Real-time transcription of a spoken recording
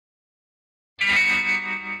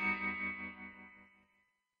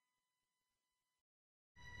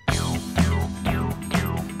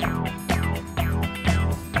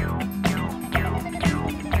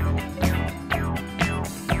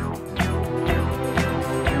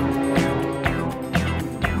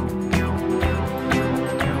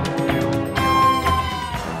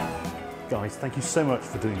thank you so much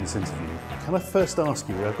for doing this interview. Can I first ask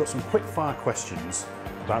you, I've got some quick fire questions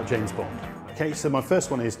about James Bond. Okay, so my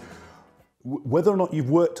first one is, whether or not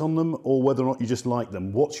you've worked on them or whether or not you just like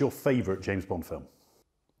them, what's your favourite James Bond film?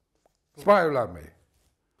 Spy Who Loved Me.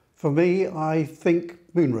 For me, I think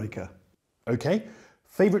Moonraker. Okay.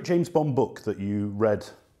 Favourite James Bond book that you read?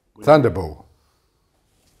 Thunderball.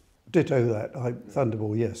 Ditto that.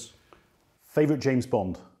 Thunderball, yes. Favourite James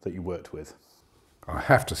Bond that you worked with? I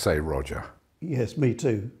have to say Roger. Yes, me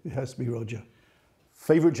too. It has to be Roger.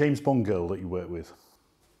 Favourite James Bond girl that you worked with?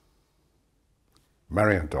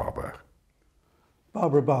 Marion Darboux.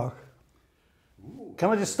 Barbara Bach.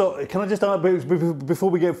 Can I just stop? Can I just start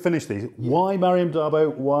before we finish these? Why Marion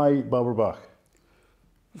Darboux? Why Barbara Bach?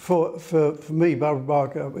 For me, Barbara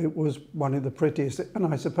Bach, it was one of the prettiest, and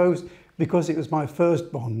I suppose because it was my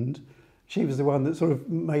first Bond, she was the one that sort of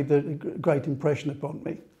made the great impression upon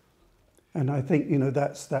me. And I think, you know,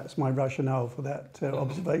 that's my rationale for that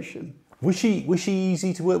observation. Was she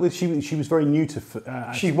easy to work with? She was very new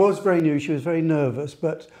to. She was very new. She was very nervous,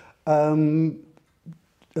 but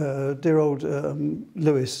dear old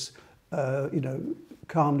Lewis, you know,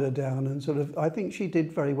 calmed her down and sort of. I think she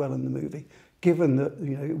did very well in the movie, given that,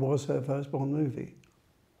 you know, it was her first Bond movie.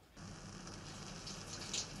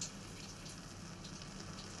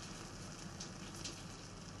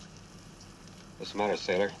 What's the matter,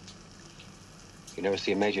 sailor? You never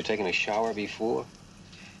see a major taking a shower before?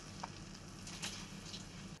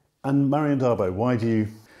 And Marion Darboux, why do you?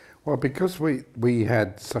 Well, because we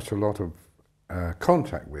had such a lot of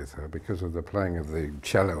contact with her because of the playing of the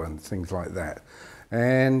cello and things like that.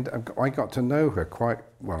 And I got to know her quite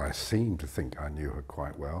well. I seem to think I knew her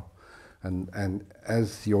quite well. And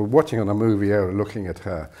as you're watching on a movie, looking at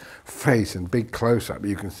her face in big close-up,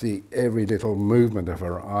 you can see every little movement of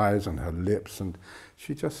her eyes and her lips, and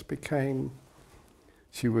she just became,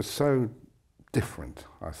 she was so different,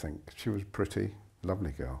 I think. She was pretty,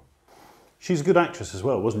 lovely girl. She's a good actress as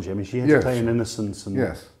well, wasn't she? I mean, she had to play in Innocence. And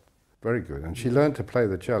yes, very good. And she learned to play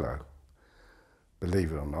the cello,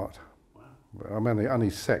 believe it or not. Wow. I mean,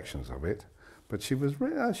 only sections of it, but she was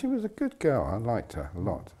a good girl. I liked her a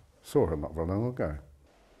lot. Saw her not very long ago.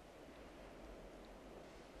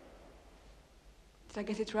 Did I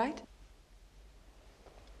get it right?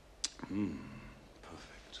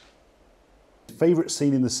 Perfect. Favourite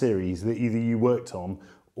scene in the series that either you worked on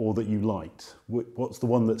or that you liked? What's the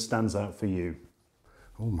one that stands out for you?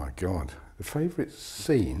 Oh my God, the favourite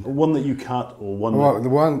scene? Or one that you cut, or one well, the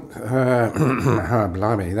one,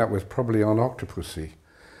 blimey, that was probably on Octopussy,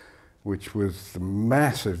 which was the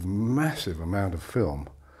massive, massive amount of film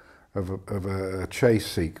of a chase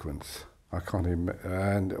sequence. I can't even,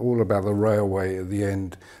 and all about the railway at the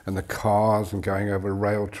end and the cars and going over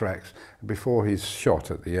rail tracks before he's shot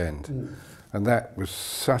at the end. Mm. And that was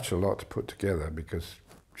such a lot to put together because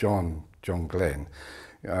John Glenn,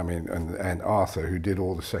 I mean, and Arthur, who did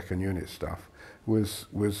all the second unit stuff, there's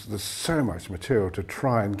so much material to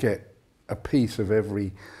try and get a piece of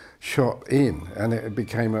every shot in, and it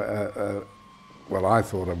became well, I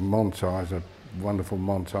thought a montage, a wonderful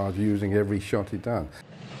montage using every shot he'd done.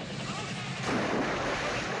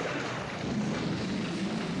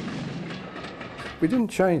 We didn't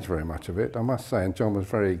change very much of it, I must say, and John was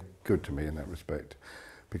very good to me in that respect,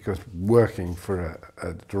 because working for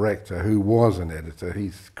a director who was an editor,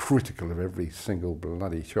 he's critical of every single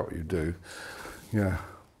bloody shot you do. Yeah,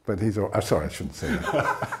 but he's all, sorry, I shouldn't say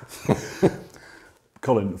that.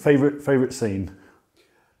 Colin, favourite scene?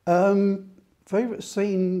 Favourite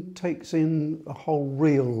scene takes in a whole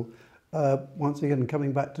reel, once again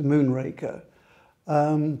coming back to Moonraker,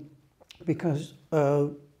 because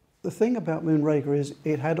the thing about Moonraker is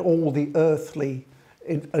it had all the earthly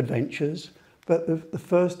adventures, but the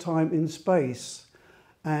first time in space.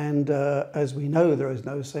 And as we know, there is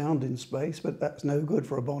no sound in space, but that's no good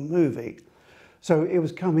for a Bond movie. So it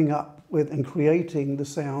was coming up with and creating the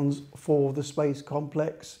sounds for the space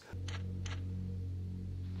complex.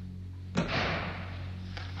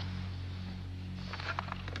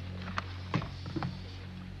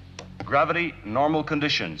 Gravity, normal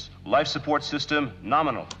conditions. Life support system,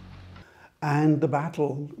 nominal. And the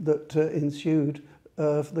battle that ensued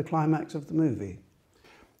for the climax of the movie.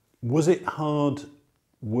 Was it hard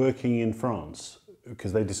working in France?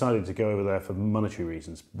 Because they decided to go over there for monetary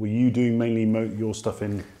reasons. Were you doing mainly your stuff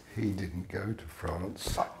in? He didn't go to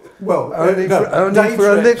France. Well, only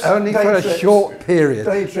for a short period.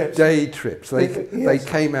 Day trips. Day trips. They yes.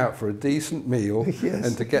 came out for a decent meal yes.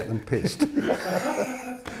 and to get them pissed.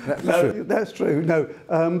 That's true. No,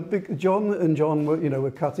 John and John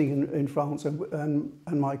were cutting in France, and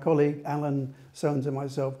my colleague Alan Soanes and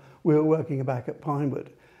myself, we were working back at Pinewood,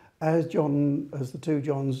 as the two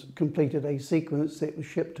Johns completed a sequence that was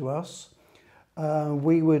shipped to us,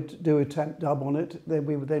 we would do a temp dub on it. Then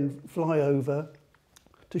we would then fly over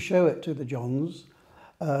to show it to the Johns,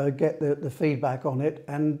 get the feedback on it,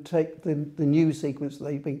 and take the new sequence that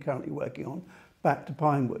they've been currently working on back to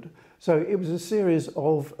Pinewood. So it was a series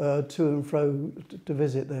of to and fro to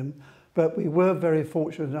visit them. But we were very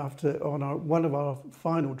fortunate enough to, on one of our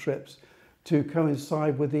final trips, to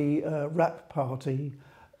coincide with the rap party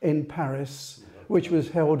in Paris, which was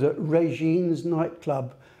held at Regine's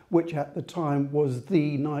nightclub, which at the time was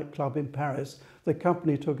the nightclub in Paris. The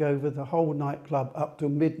company took over the whole nightclub up to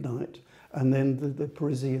midnight, and then the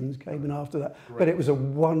Parisians came in after that. Great. But it was a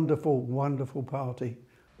wonderful, wonderful party.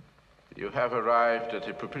 You have arrived at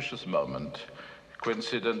a propitious moment,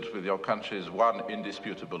 coincident with your country's one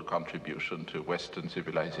indisputable contribution to Western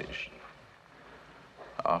civilization.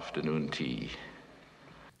 Afternoon tea.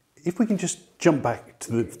 If we can just jump back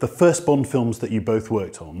to the first Bond films that you both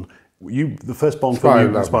worked on, the first Bond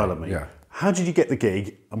film, Spy Love Me. Yeah. How did you get the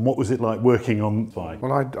gig, and what was it like working on Spy?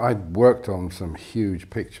 Well, I'd worked on some huge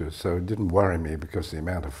pictures, so it didn't worry me because of the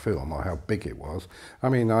amount of film or how big it was. I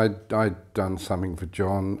mean, I'd done something for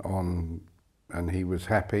John on, and he was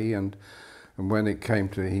happy, and when it came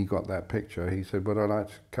to, he got that picture, he said, would I like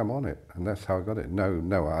to come on it? And that's how I got it.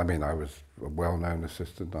 No, I mean, I was a well-known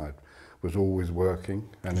assistant. I was always working.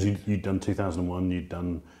 And you'd done 2001, you'd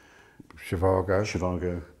done...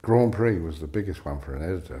 Chivago. Grand Prix was the biggest one for an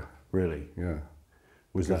editor. Really? Yeah.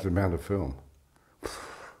 Was that the amount of film?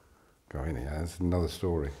 That's another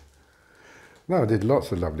story. No, I did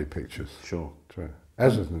lots of lovely pictures. Sure.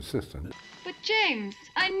 As an assistant. But James,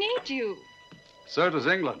 I need you. So does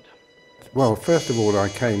England. Well, first of all, I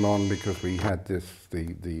came on because we had the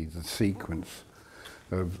sequence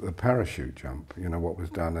of the parachute jump, you know, what was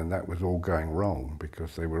done, and that was all going wrong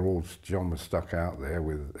because John was stuck out there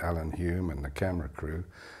with Alan Hume and the camera crew,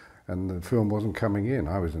 and the film wasn't coming in.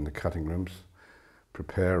 I was in the cutting rooms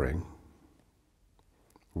preparing,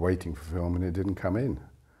 waiting for film, and it didn't come in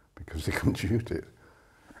because they couldn't shoot it.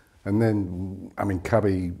 And then, I mean,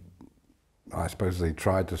 Cubby, I suppose they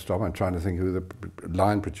tried to stop. I'm trying to think who the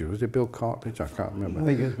line producer was. It Bill Cartledge? I can't remember. I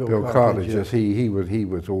think it was Bill Cartledge. Yes, he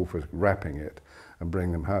was all for wrapping it and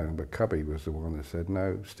bring them home. But Cubby was the one that said,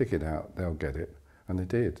 no, stick it out, they'll get it. And they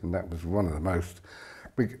did. And that was one of the most...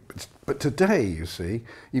 But today, you see,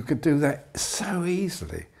 you could do that so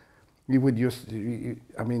easily. You would just...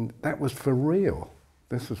 I mean, that was for real.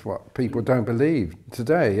 This is what people don't believe.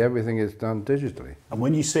 Today, everything is done digitally. And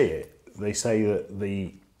when you see it, they say that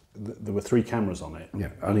there were 3 cameras on it.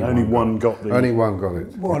 Yeah, only one got the... Only one got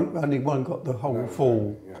it. Only one got the whole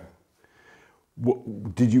fall. Yeah.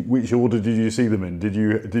 Which order did you see them in? Did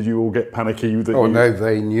you all get panicky? No,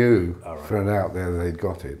 they knew for an out there they'd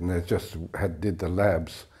got it, and they just did the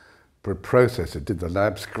labs, processor did the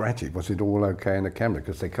lab scratch it. Was it all okay in the camera?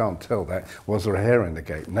 Because they can't tell that. Was there a hair in the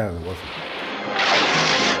gate? No, there wasn't.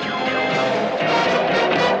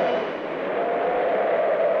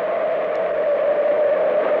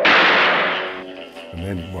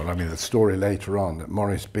 And then, well, I mean, the story later on that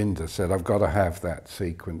Maurice Binder said, I've got to have that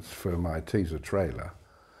sequence for my teaser trailer,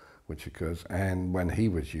 which occurs, and when he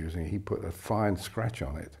was using it, he put a fine scratch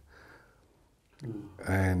on it.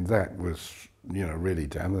 And that was, you know, really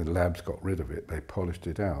damn. The labs got rid of it. They polished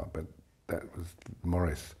it out, but that was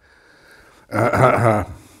Maurice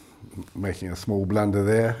making a small blunder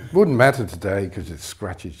there. Wouldn't matter today because it's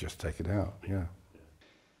scratches, just take it out, yeah.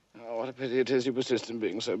 Oh, what a pity it is you persist in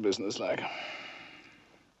being so businesslike.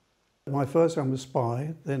 My first one was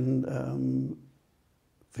Spy, then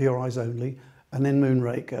For Your Eyes Only, and then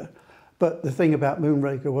Moonraker. But the thing about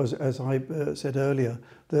Moonraker was, as I said earlier,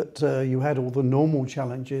 that you had all the normal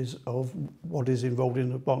challenges of what is involved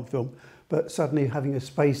in a Bond film, but suddenly having a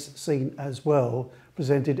space scene as well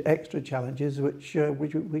presented extra challenges which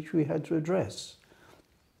we had to address.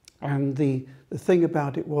 And the thing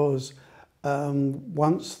about it was,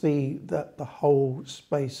 once the whole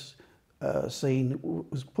space scene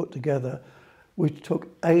was put together, which took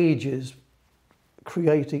ages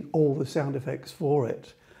creating all the sound effects for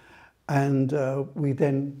it, and we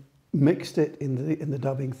then mixed it in the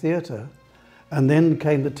dubbing theatre, and then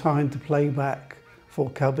came the time to play back for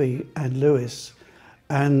Cubby and Lewis,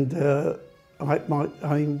 and I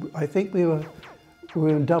think we were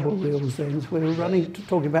in double reels then, so we were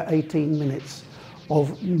talking about 18 minutes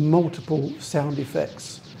of multiple sound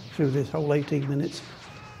effects through this whole 18 minutes.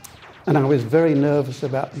 And I was very nervous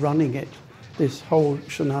about running it, this whole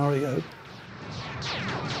scenario.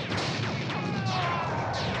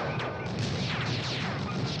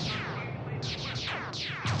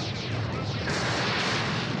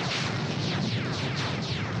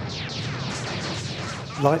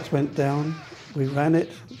 lights went down, we ran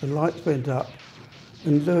it, the lights went up,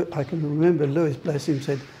 and I can remember Lewis, bless him,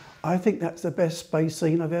 said, "I think that's the best space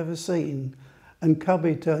scene I've ever seen." And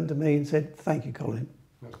Cubby turned to me and said, "Thank you, Colin."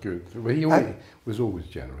 That's good. Well, he was always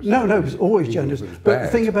generous. No, he was always generous. But the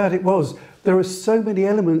thing about it was, there were so many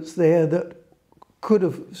elements there that could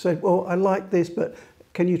have said, "Well, I like this, but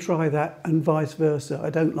can you try that?" And vice versa.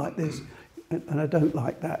 "I don't like this, and I don't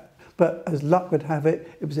like that." But as luck would have it,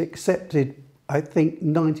 it was accepted, I think,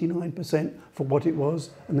 99% for what it was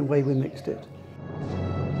and the way we mixed it.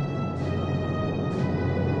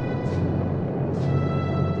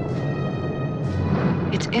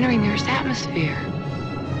 It's entering the Earth's atmosphere.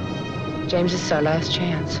 James, this is our last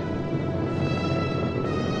chance.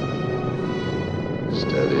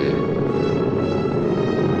 Steady.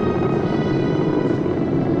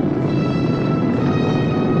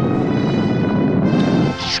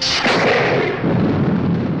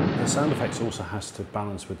 The sound effects also has to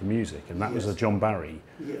balance with the music, and that was a John Barry.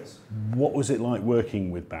 Yes. What was it like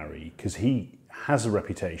working with Barry? Because he has a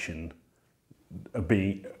reputation of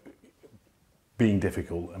being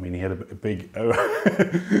difficult. I mean, he had a big...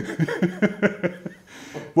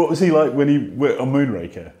 What was he like when he worked on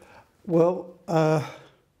Moonraker? Well,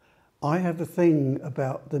 I have a thing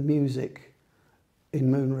about the music in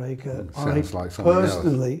Moonraker. Sounds like something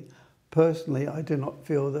else. Personally, I do not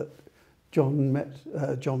feel that John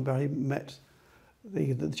Barry met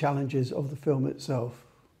the challenges of the film itself.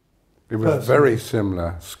 It was a very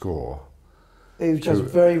similar score. It was just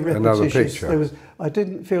very another repetitious. picture. I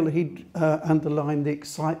didn't feel he'd underlined the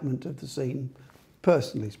excitement of the scene,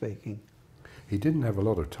 personally speaking. He didn't have a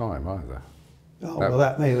lot of time either. Oh, well,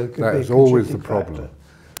 that may have That is always the problem.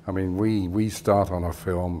 I mean, we start on a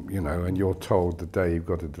film, you know, and you're told the day you've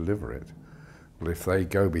got to deliver it. Well, if they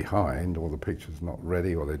go behind, or the picture's not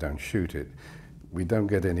ready, or they don't shoot it, we don't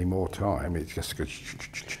get any more time. It just goes.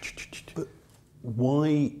 But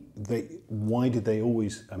why did they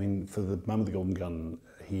always? I mean, for the Man with the Golden Gun,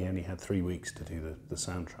 he only had 3 weeks to do the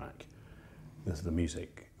soundtrack, the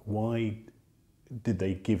music. Why did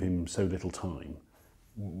they give him so little time?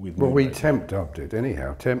 Well, we temp dubbed it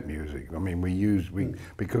anyhow, temp music. I mean,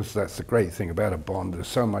 because that's the great thing about a Bond, there's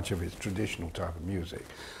so much of its traditional type of music.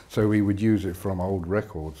 So we would use it from old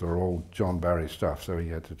records or old John Barry stuff, so he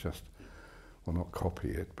had to just, well, not copy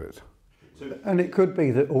it, but... And it could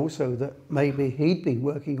be that also that maybe he'd been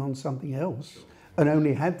working on something else and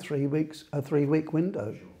only had 3 weeks, a 3-week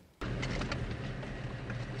window.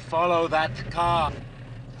 Follow that car.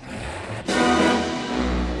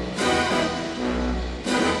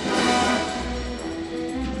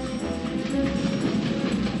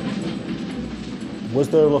 Was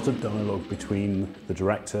there a lot of dialogue between the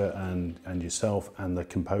director and yourself and the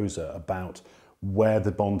composer about where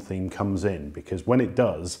the Bond theme comes in? Because when it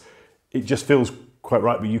does, it just feels quite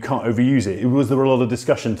right, but you can't overuse it. Was there a lot of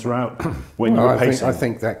discussion throughout when you were pacing? I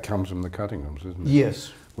think that comes from the cutting rooms, isn't it?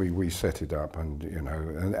 Yes. We set it up, and you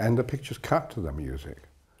know, and the pictures cut to the music.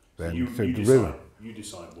 Then you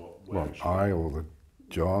decide what I or the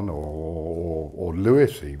John or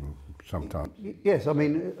Lewis even sometimes. Yes, I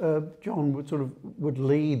mean John would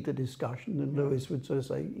lead the discussion, and Lewis would sort of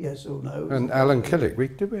say yes or no. And Alan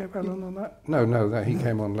Killick, did we have Alan on that? No, he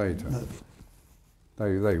came on later. No.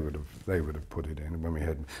 They would have put it in when we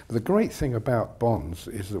had. But the great thing about Bonds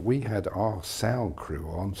is that we had our sound crew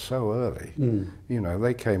on so early. You know,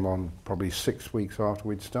 they came on probably 6 weeks after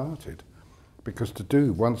we'd started, because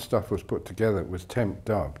once stuff was put together, it was temp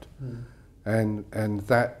dubbed, and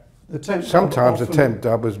that sometimes the temp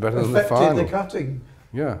dub was better than the final. The cutting.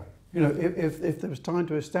 Yeah. You know, if there was time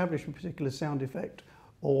to establish a particular sound effect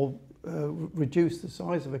or reduce the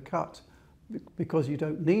size of a cut, because you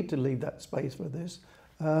don't need to leave that space for this,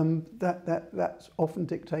 that's often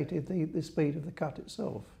dictated the speed of the cut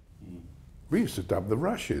itself. We used to dub the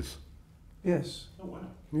rushes. Yes. Oh wow.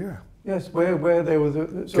 Yeah. Yes, where there was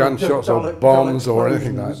a gunshots or bombs or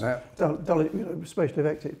anything like that. Special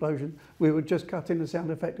effects explosion. We would just cut in the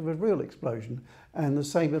sound effect of a real explosion, and the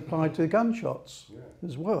same applied to gunshots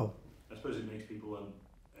as well. I suppose it makes people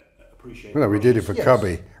appreciate. No, we did it for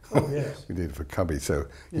Cubby. Oh, yes. We did it for Cubby, so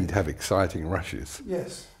he'd have exciting rushes.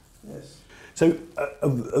 Yes, yes. So,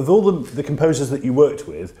 of all the composers that you worked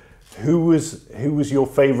with, who was your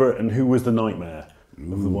favourite and who was the nightmare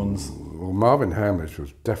of the ones? Well, Marvin Hamlish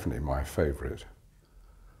was definitely my favourite.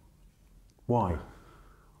 Why?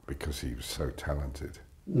 Because he was so talented,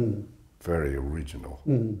 very original.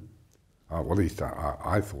 Well, at least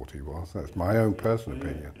I thought he was. That's my own personal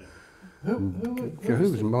opinion. Who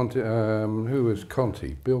was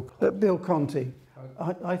Conti? Bill Conti.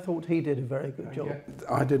 I thought he did a very good job.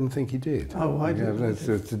 I didn't think he did. Oh, I didn't.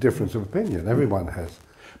 It's a difference of opinion. Everyone has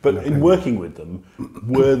But in working with them,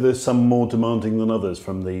 were there some more demanding than others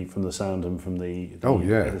from the sound and from the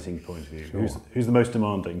editing point of view? Sure. Who's the most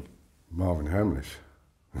demanding? Marvin Hamlish.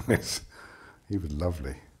 Yes, he was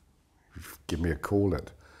lovely. He'd give me a call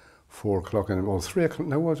at 4 o'clock or 3 o'clock.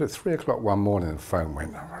 No, was it 3 o'clock one morning? And the phone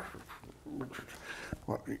went.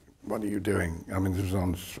 What are you doing? I mean, this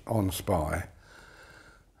was on Spy,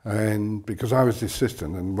 and because I was the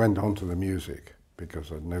assistant and went on to the music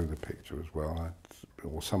because I knew the picture as well,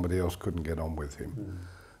 or somebody else couldn't get on with him,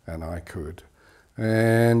 and I could.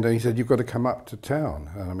 And he said, "You've got to come up to town."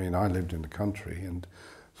 And I mean, I lived in the country, and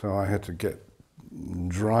so I had to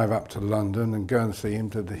drive up to London and go and see him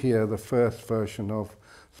to hear the first version of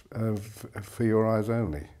For Your Eyes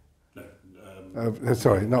Only.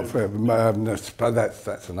 Sorry, not for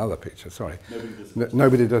that's another picture. Sorry,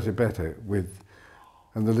 Nobody Does It Better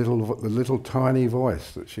and the little tiny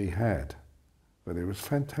voice that she had, but it was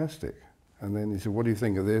fantastic. And then he said, "What do you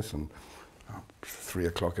think of this?" And 3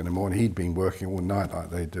 o'clock in the morning, he'd been working all night like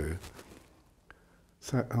they do.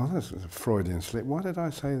 So, that's a Freudian slip. Why did I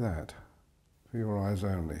say that? For Your Eyes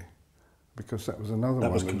Only, because that was another one.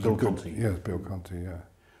 That was Bill Conti. Yes, Bill Conti. Yeah.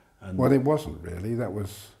 And well, it wasn't really. That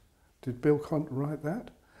was. Did Bill Conti write that?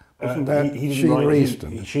 Wasn't that Sheena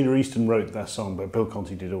Easton? Sheena Easton wrote that song, but Bill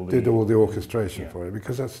Conti did all the orchestration for it,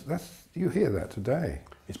 because that's you hear that today.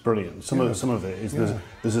 It's brilliant. Some of it is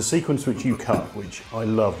there's a sequence which you cut, which I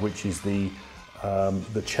love, which is the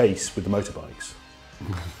chase with the motorbikes,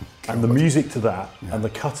 and the music to that, and the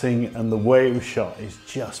cutting and the way it was shot is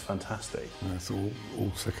just fantastic. That's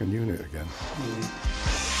all second unit again.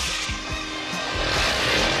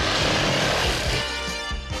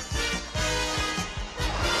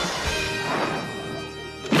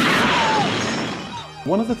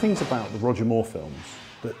 One of the things about the Roger Moore films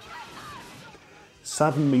that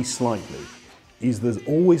saddened me slightly is there's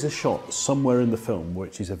always a shot somewhere in the film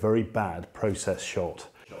which is a very bad process shot.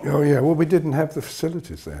 Oh yeah, well we didn't have the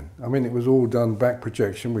facilities then. I mean, it was all done back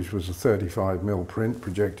projection, which was a 35mm print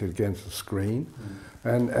projected against the screen,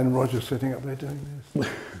 and Roger sitting up there doing this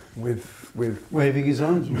with waving his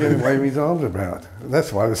arms, waving his arms about. And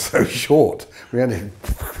that's why it was so short. We had him.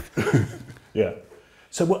 Yeah.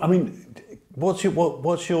 So I mean. What's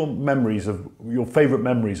your memories of your favourite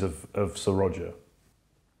memories of Sir Roger?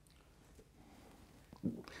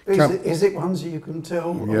 Is it ones that you can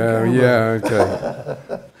tell? Yeah,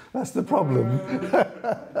 okay. That's the problem.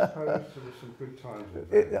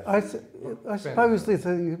 I suppose the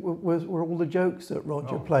thing were all the jokes that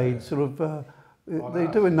Roger played. Sort of, they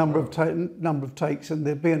do a number of takes, and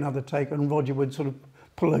there'd be another take, and Roger would sort of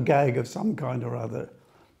pull a gag of some kind or other.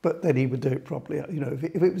 But then he would do it properly. You know, if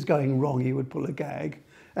it was going wrong, he would pull a gag,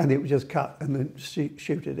 and it would just cut and then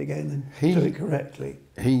shoot it again and do it correctly.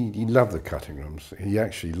 He loved the cutting rooms. He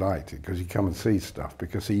actually liked it because he'd come and see stuff,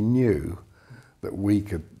 because he knew that we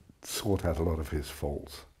could sort out a lot of his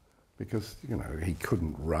faults, because he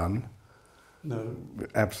couldn't run. No.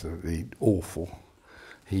 Absolutely awful.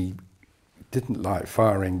 He didn't like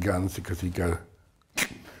firing guns because he'd go.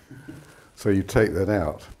 So you take that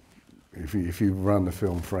out. If you run the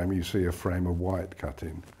film frame, you see a frame of white cut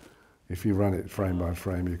in. If you run it frame by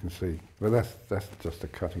frame, you can see. Well, that's just a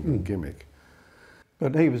cutting gimmick.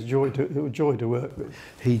 But he was a joy to work with.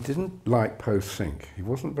 He didn't like post-sync. He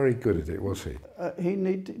wasn't very good at it, was he? He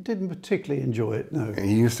didn't particularly enjoy it, no. And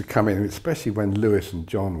he used to come in, especially when Lewis and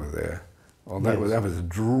John were there. Oh, that was a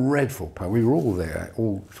dreadful part. We were all there,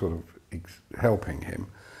 all sort of helping him.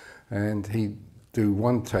 And he'd do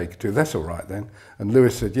one take, two, that's all right then. And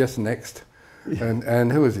Lewis said, yes, next.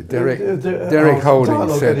 And who was it? Derek Holding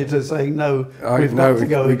said, editor saying, no, we've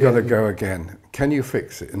got to go again. Can you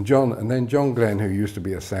fix it? And then John Glenn, who used to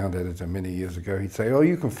be a sound editor many years ago, he'd say, oh,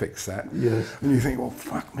 you can fix that. Yes. And you think, well,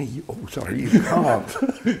 fuck me. Oh, sorry, you can't.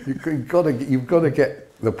 You've got to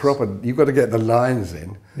get the proper. You've got to get the lines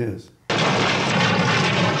in. Yes.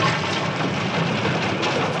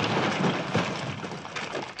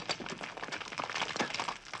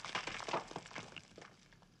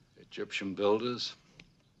 Egyptian builders.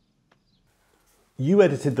 You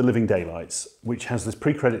edited The Living Daylights, which has this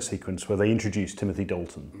pre-credit sequence where they introduce Timothy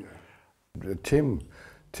Dalton. Yeah.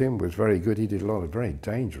 Tim was very good. He did a lot of very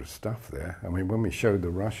dangerous stuff there. I mean, when we showed the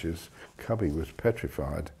rushes, Cubby was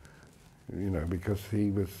petrified, because he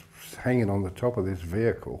was hanging on the top of this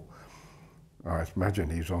vehicle. I imagine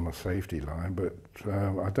he's on a safety line, but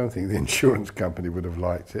I don't think the insurance company would have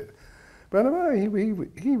liked it. But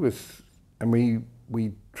he was, and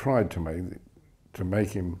we tried to make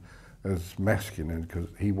him as masculine because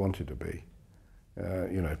he wanted to be,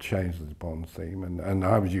 change the Bond theme. And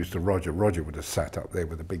I was used to Roger. Roger would have sat up there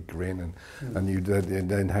with a big grin, and you'd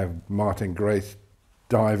then have Martin Grace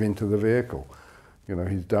dive into the vehicle. You know,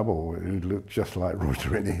 his double, who looked just like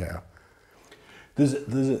Roger anyhow.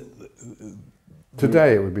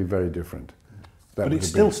 Today it would be very different. But it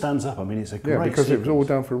still stands up. I mean, it's a great because sequence. it was all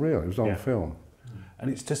done for real. It was on film.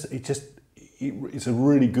 And it's a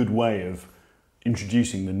really good way of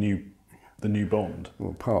introducing the new Bond.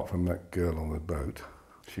 Well, apart from that girl on the boat,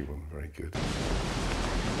 she wasn't very good.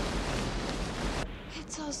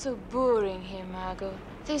 It's all so boring here, Margot.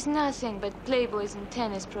 There's nothing but playboys and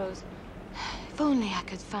tennis pros. If only I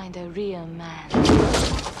could find a real man.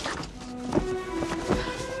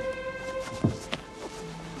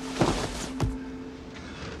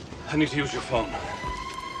 I need to use your phone.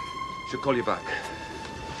 She'll call you back.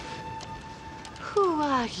 Who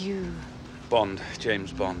are you? Bond,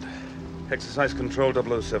 James Bond. Exercise Control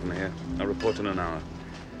 007 here. I'll report in an hour.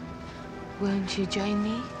 Won't you join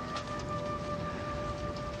me?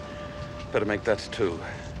 Better make that 2.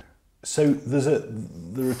 So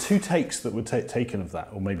there are 2 takes that were taken of that,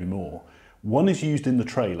 or maybe more. One is used in the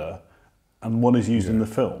trailer, and one is used in the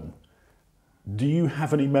film. Do you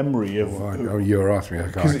have any memory of? Oh, you're asking me. I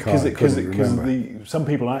couldn't remember. Some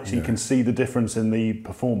people actually can see the difference in the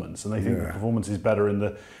performance, and they think the performance is better in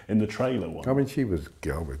the trailer one. I mean, she was a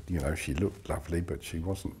girl, but you know, she looked lovely, but she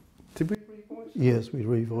wasn't. Did we revoice? Yes, we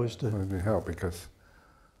revoiced her. Well, it didn't help because.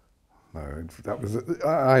 No, that was.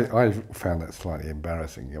 I found that slightly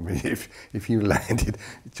embarrassing. I mean, if you landed,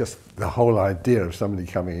 just the whole idea of somebody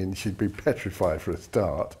coming in, she'd be petrified for a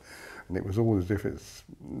start, and it was all as if it's.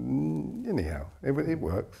 Anyhow, it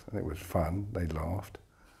works, and it was fun. They laughed,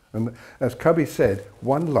 and as Cubby said,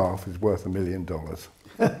 one laugh is worth $1 million.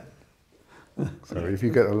 So if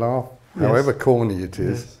you get a laugh, however corny it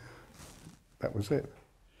is, that was it.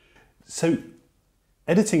 So,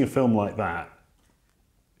 editing a film like that.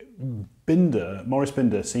 Maurice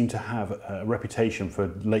Binder seemed to have a reputation for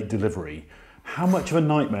late delivery. How much of a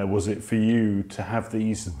nightmare was it for you to have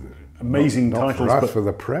these amazing titles? Not for us, for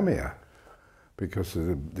the premiere, because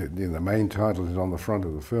the main title is on the front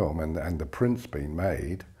of the film, and the print's been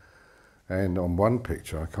made. And on one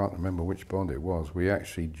picture, I can't remember which Bond it was, we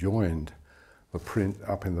actually joined the print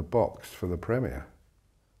up in the box for the premiere.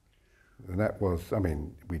 And that was, I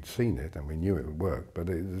mean, we'd seen it and we knew it would work, but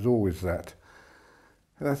it was always that.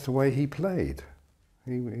 That's the way he played.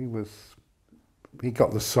 He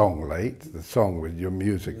got the song late. The song was your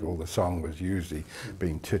musical. The song was usually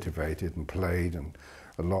being titivated and played and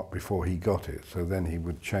a lot before he got it. So then he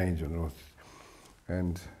would change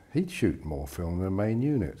and he'd shoot more film than the main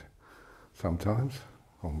unit sometimes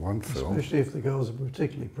on one film. Especially if the girls are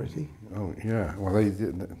particularly pretty. Oh yeah. Well, they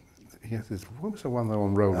did. Yes. What was the one that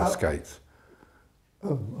on roller skates?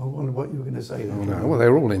 Oh, I wonder what you were going to say. Oh, no. Well, they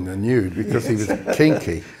were all in the nude because he was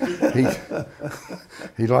kinky.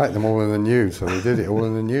 He liked them all in the nude, so they did it all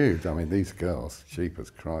in the nude. I mean, these girls, cheap as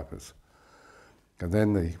cripers. And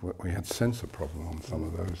then we had censor problem on some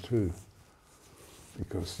of those too,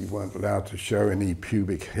 because you weren't allowed to show any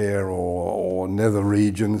pubic hair or nether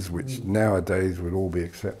regions, which nowadays would all be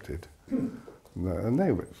accepted. And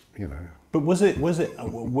they were, you know. But was there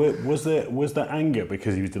anger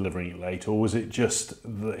because he was delivering it late, or was it just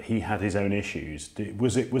that he had his own issues?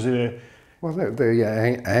 Was it a... Well,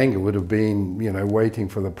 the anger would have been, you know, waiting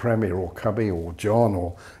for the premiere, or Cubby, or John,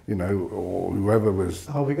 or, you know, or whoever was...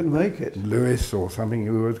 Are we going to make it? Lewis or something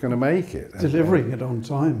who was going to make it. Delivering it on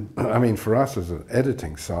time. I mean, for us as an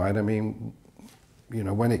editing side, I mean, you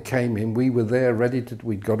know, when it came in, we were there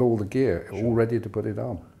we'd got all the gear, all ready to put it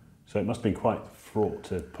on. So it must have been quite fraught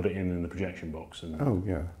to put it in the projection box. And oh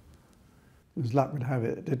yeah. As luck would have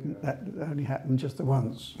it, that only happened just the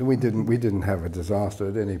once. We didn't have a disaster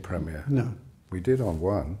at any premiere. No. We did on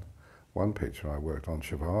one picture I worked on,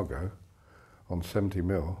 Chicago, on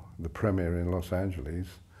 70mm, the premiere in Los Angeles.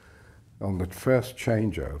 On the first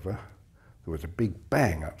changeover, there was a big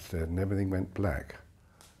bang upstairs and everything went black,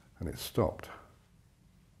 and it stopped.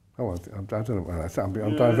 Oh, I don't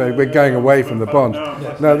know. We're going away from the Bond.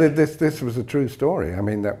 No, this was a true story. I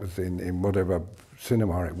mean, that was in whatever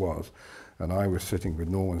cinema it was. And I was sitting with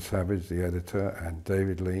Norman Savage, the editor, and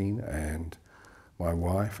David Lean, and my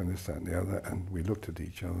wife, and this, that, and the other. And we looked at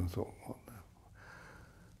each other and thought, what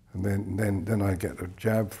the? And then I get a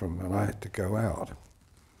jab and I had to go out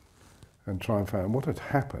and try and find what had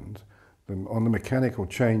happened. On the mechanical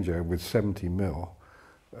changeover with 70mm,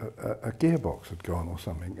 a gearbox had gone or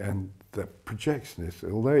something, and the projectionist,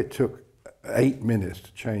 although it took 8 minutes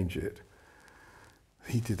to change it,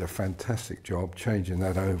 he did a fantastic job changing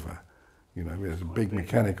that over. You know, it was a big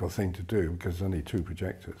mechanical thing to do because there's only 2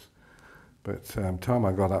 projectors. But time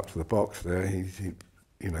I got up to the box there, he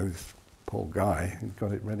you know, this poor guy, he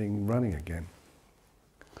got it ready and running again.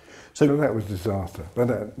 So that was disaster. But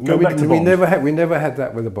Go back to we Bond. never had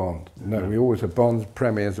that with a Bond. No, we always had Bond's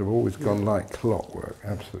premieres have always gone like clockwork.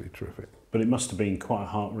 Absolutely terrific. But it must have been quite a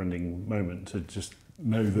heart-rending moment to just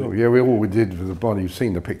know that. Oh, yeah, we did with the Bond. You've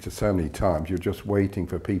seen the picture so many times. You're just waiting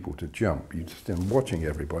for people to jump. You're just watching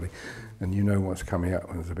everybody, and you know what's coming up.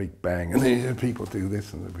 And there's a big bang, and then people do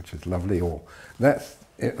this, which is lovely. Or that's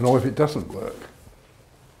it. Or if it doesn't work,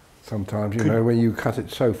 sometimes you know when you cut it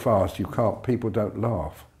so fast, you can't. People don't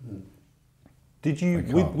laugh. Did you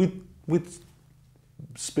with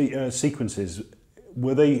sequences?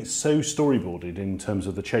 Were they so storyboarded in terms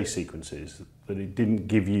of the chase sequences that it didn't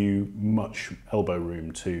give you much elbow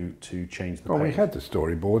room to change the pace? Well, we had the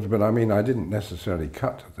storyboards, but I mean, I didn't necessarily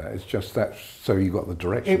cut to that. It's just that so you got the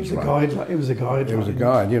directions. It was a guide. It was a guide. It was a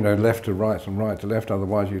guide. You know, left to right and right to left.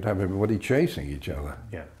 Otherwise, you'd have everybody chasing each other.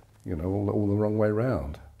 Yeah. You know, all the wrong way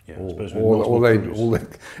round. Yeah, or they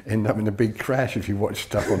end up in a big crash. If you watch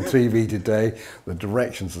stuff on TV today, the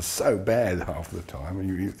directions are so bad half the time, and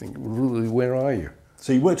you think, really, where are you?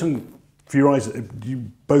 So you worked on For Your Eyes.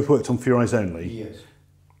 You both worked on For Your Eyes Only. Yes.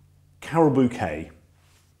 Carol Bouquet.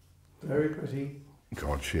 Very pretty.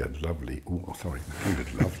 God, she had lovely. Oh, sorry, she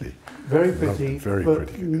was lovely. Very pretty. Lovely, very but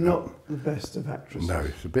pretty. Not the best of actresses. No,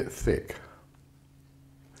 it's a bit thick.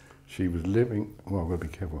 She was living. Well, I've got to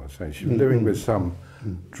be careful what I say. She was living with some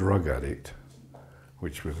drug addict,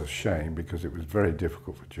 which was a shame because it was very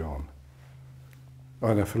difficult for John.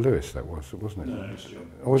 Oh no, for Lewis that was, wasn't it? No, it was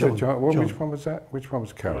John. Or was John, it John? Well, John. which one was that? Which one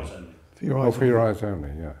was Carol? For Your Eyes For Your Eyes Only,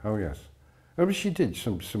 yeah. Oh yes. Oh, but she did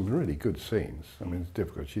some really good scenes. I mean, it's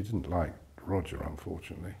difficult. She didn't like Roger,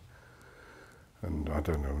 unfortunately. And I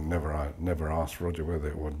don't know, never asked Roger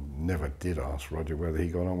whether, or never did ask Roger whether he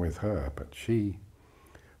got on with her, but she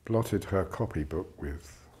blotted her copybook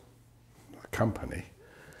with the company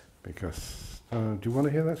because. Do you want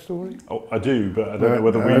to hear that story? Oh, I do, but I don't know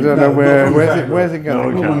whether we. I don't know where's it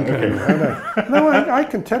going. No, I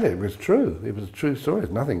can tell it was true. It was a true story.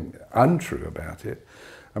 There's nothing untrue about it.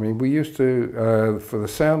 I mean, we used to for the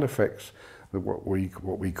sound effects, what we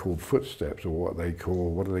called footsteps, or what do they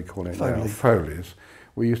call it now? Foleys.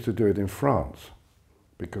 We used to do it in France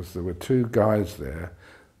because there were two guys there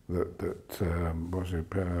that was it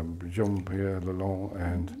Jean-Pierre Lalonde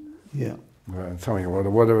and and something or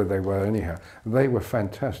whatever they were. Anyhow, they were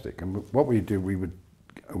fantastic. And what we do, we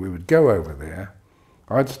would go over there.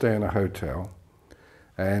 I'd stay in a hotel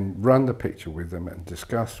and run the picture with them and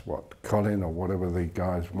discuss what Colin or whatever the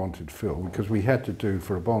guys wanted filmed, because we had to do,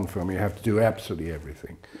 for a Bond film, you have to do absolutely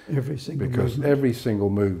everything. Every single because movement. every single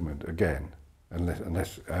movement, again,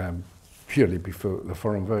 unless purely before the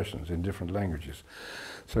foreign versions in different languages.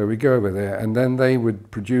 So we go over there, and then they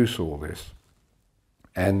would produce all this,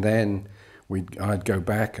 and then I'd go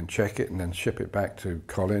back and check it, and then ship it back to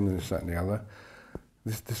Colin, and this, that, and the other.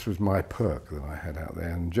 This was my perk that I had out there,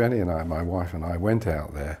 and Jenny and I, my wife and I, went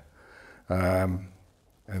out there, and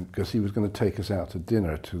because he was going to take us out to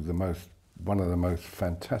dinner to one of the most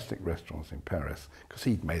fantastic restaurants in Paris, because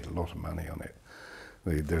he'd made a lot of money on it,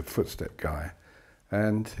 the footstep guy,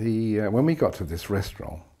 and he when we got to this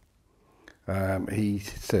restaurant, he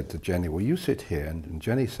said to Jenny, "Well, you sit here," and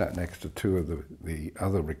Jenny sat next to two of the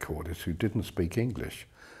other recorders who didn't speak English.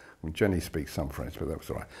 Well, Jenny speaks some French, but that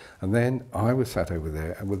was all right. And then I was sat over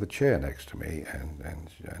there and with a chair next to me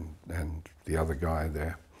and the other guy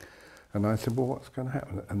there. And I said, "Well, what's going to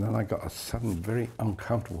happen?" And then I got a sudden, very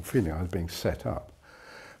uncomfortable feeling I was being set up.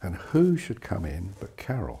 And who should come in but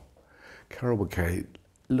Carol? Carol Bouquet,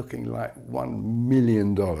 looking like $1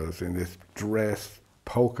 million in this dress,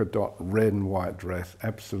 polka dot red and white dress,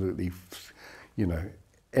 absolutely, you know,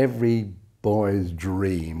 every boy's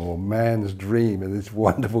dream or man's dream of this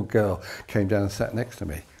wonderful girl came down and sat next to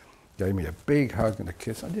me, gave me a big hug and a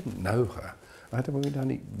kiss. I didn't know her. We'd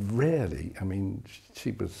only rarely, I mean,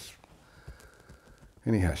 she was,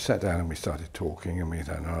 anyhow, sat down and we started talking, and we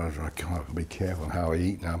said, "Oh, I can't be careful how I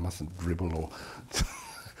eat now, I mustn't dribble or..."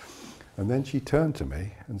 And then she turned to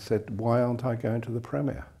me and said, "Why aren't I going to the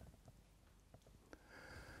premiere?"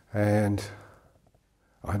 And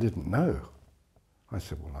I didn't know. I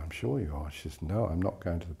said, "Well, I'm sure you are." She said, "No, I'm not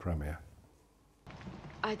going to the premiere."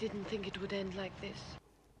 I didn't think it would end like this.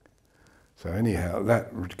 So anyhow,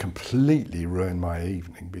 that completely ruined my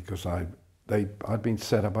evening because I'd been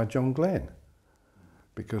set up by John Glenn,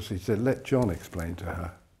 because he said, "Let John explain to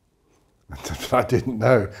her." But I didn't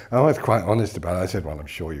know. I was quite honest about it. I said, "Well, I'm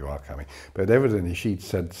sure you are coming." But evidently she'd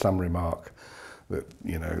said some remark that,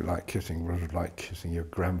 you know, like kissing your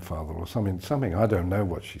grandfather or something. I don't know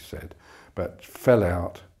what she said, but fell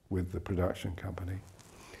out with the production company.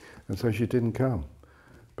 And so she didn't come.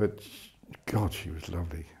 But God, she was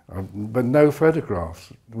lovely. But no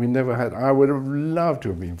photographs. We never had. I would have loved to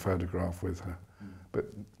have been photographed with her. But,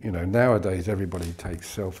 you know, nowadays everybody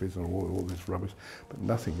takes selfies and all this rubbish, but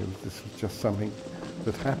nothing. This was just something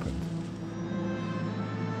that happened.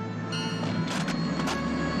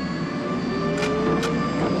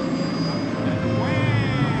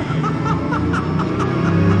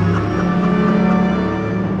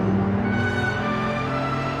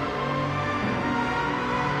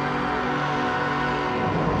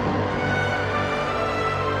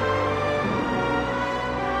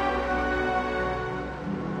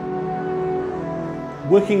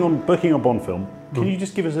 Working on Bond film, can you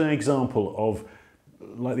just give us an example of,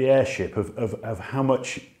 like, the airship, of how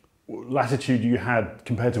much latitude you had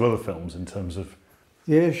compared to other films in terms of?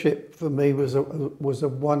 The airship for me was a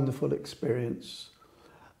wonderful experience.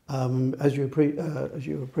 As you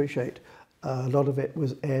appreciate, a lot of it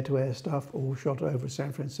was air-to-air stuff, all shot over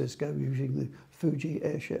San Francisco using the Fuji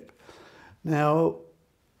airship. Now,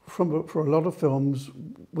 for a lot of films,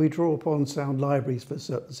 we draw upon sound libraries for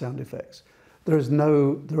certain sound effects. There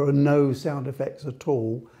are no sound effects at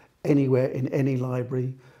all anywhere in any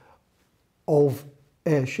library of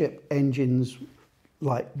airship engines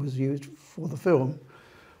like was used for the film.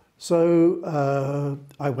 So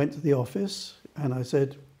I went to the office and I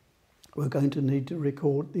said, we're going to need to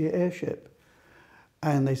record the airship.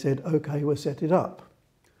 And they said, okay, we'll set it up.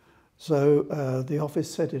 So the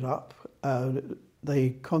office set it up.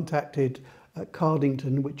 They contacted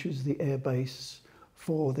Cardington, which is the air base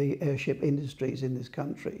for the airship industries in this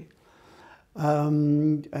country,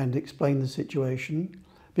 and explained the situation,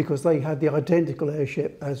 because they had the identical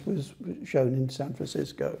airship as was shown in San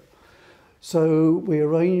Francisco. So we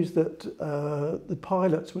arranged that the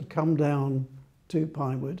pilots would come down to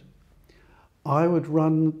Pinewood. I would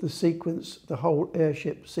run the sequence, the whole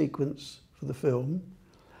airship sequence for the film,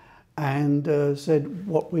 and said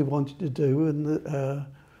what we wanted to do, and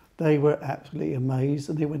they were absolutely amazed,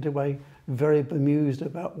 and they went away very bemused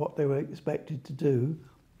about what they were expected to do,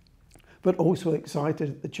 but also excited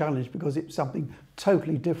at the challenge because it's something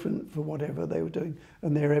totally different from whatever they were doing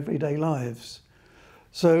in their everyday lives.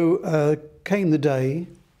 So came the day,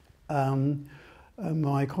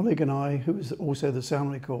 my colleague and I, who was also the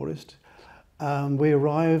sound recordist, we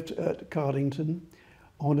arrived at Cardington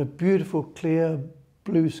on a beautiful, clear,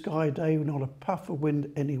 blue sky day, not a puff of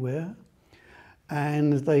wind anywhere,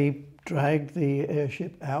 and they dragged the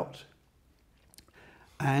airship out.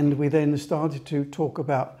 And we then started to talk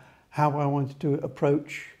about how I wanted to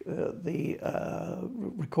approach the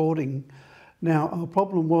recording. Now, our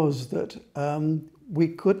problem was that we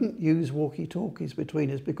couldn't use walkie-talkies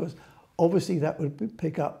between us because obviously that would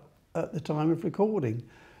pick up at the time of recording.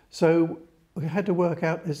 So we had to work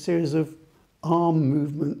out a series of arm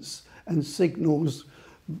movements and signals,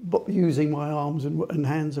 using my arms and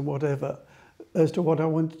hands and whatever, as to what I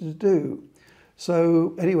wanted to do.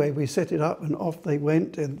 So anyway, we set it up and off they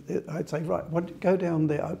went, and I'd say, right, go down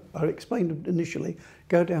there. I explained initially,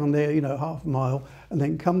 go down there, you know, half a mile, and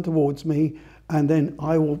then come towards me, and then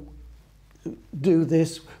I will do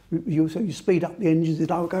this. So you speed up the engines,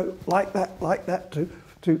 and I'll go like that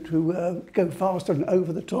to go faster and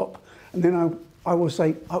over the top. And then I will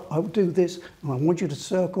say, I'll do this, and I want you to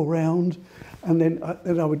circle round, and then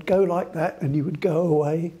I would go like that, and you would go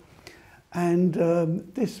away. And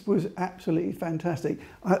this was absolutely fantastic.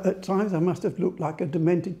 At times I must have looked like a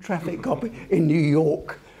demented traffic cop in New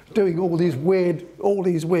York, doing all these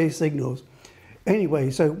weird signals.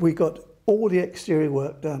 Anyway, so we got all the exterior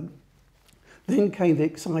work done. Then came the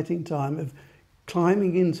exciting time of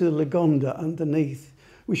climbing into the Lagonda underneath,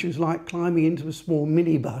 which was like climbing into a small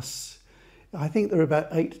minibus. I think there were about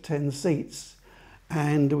 8 to 10 seats.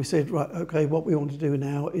 And we said, right, okay, what we want to do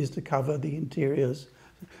now is to cover the interiors.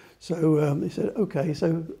 So they said, okay,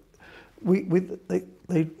 so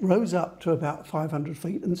they rose up to about 500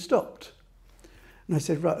 feet and stopped. And I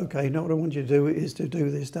said, right, okay, now what I want you to do is to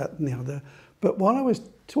do this, that, and the other. But while I was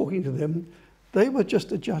talking to them, they were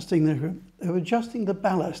just adjusting the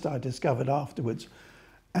ballast, I discovered afterwards.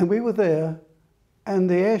 And we were there, and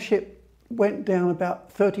the airship went down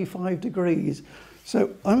about 35 degrees.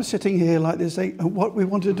 So I'm sitting here like this, saying, and what we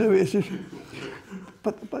want to do is...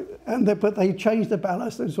 But they changed the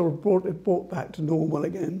ballast and sort of brought back to normal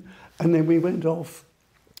again. And then we went off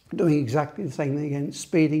doing exactly the same thing again,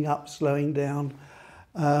 speeding up, slowing down,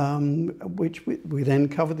 which we then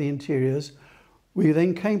covered the interiors. We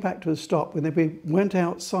then came back to a stop when we went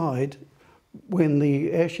outside when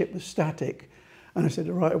the airship was static. And I said,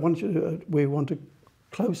 all right, we want a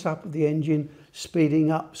close up of the engine,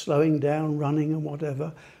 speeding up, slowing down, running and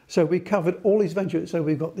whatever. So we covered all these ventures. So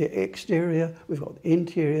we've got the exterior, we've got the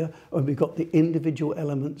interior, and we've got the individual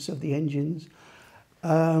elements of the engines.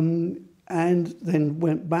 And then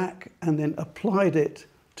went back and then applied it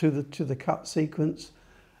to the cut sequence.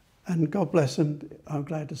 And God bless them, I'm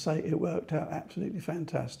glad to say it worked out absolutely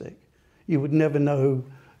fantastic. You would never know,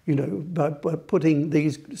 you know, by putting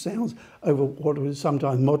these sounds over what was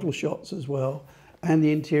sometimes model shots as well, and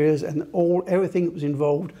the interiors and everything that was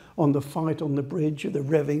involved on the fight on the bridge, the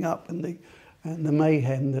revving up and the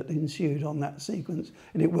mayhem that ensued on that sequence,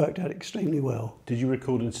 and it worked out extremely well. Did you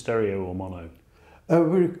record in stereo or mono?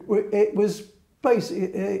 It was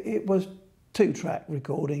basically it was 2-track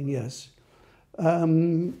recording, yes.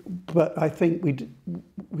 But I think we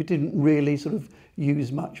didn't really sort of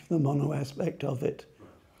use much of the mono aspect of it.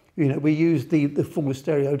 You know, we used the full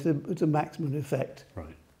stereo to maximum effect.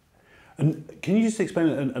 Right. And can you just explain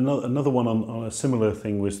another one on a similar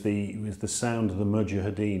thing was the sound of the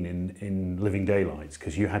Mujahideen in Living Daylights,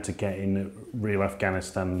 because you had to get in real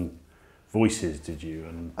Afghanistan voices, did you?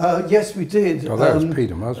 And yes, we did. Oh, that was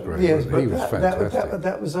Peter Musgrave. Yes, he was fantastic.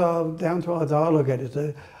 That was down to our dialogue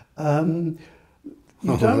editor.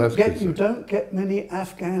 You don't get many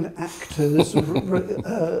Afghan actors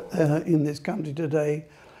in this country today,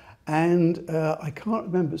 and I can't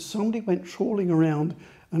remember. Somebody went trawling around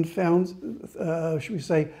and found, should we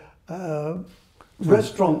say,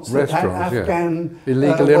 restaurants that had Afghan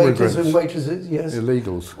illegal waiters immigrants and waitresses. Yes,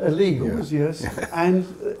 illegals, yes, and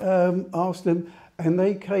asked them, and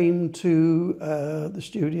they came to the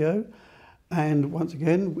studio, and once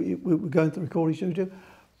again we were going to the recording studio,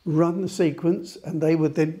 run the sequence, and they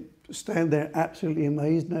would then stand there absolutely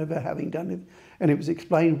amazed, never having done it. And it was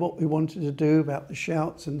explained what we wanted to do about the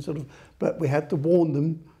shouts and sort of, but we had to warn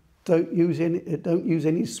them, don't use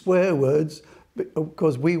any swear words,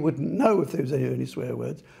 because we wouldn't know if there was any swear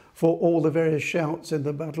words for all the various shouts in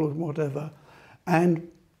the battle and whatever. And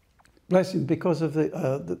bless him, because of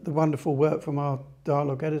the wonderful work from our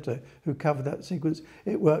dialogue editor who covered that sequence,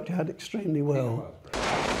 it worked out extremely well.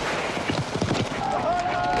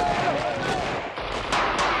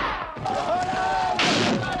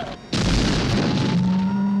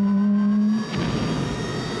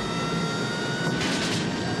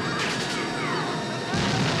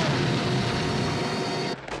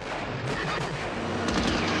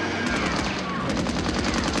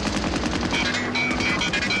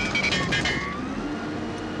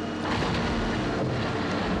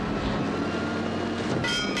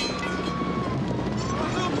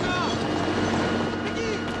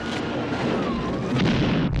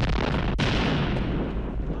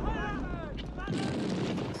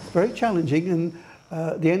 Very challenging, and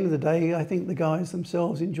at the end of the day, I think the guys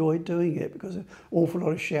themselves enjoyed doing it because of an awful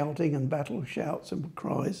lot of shouting and battle shouts and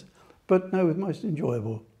cries. But no, it was most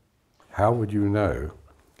enjoyable. How would you know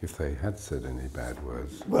if they had said any bad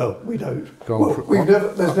words? Well, we don't.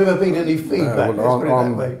 There's never been any feedback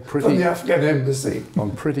from the Afghan embassy.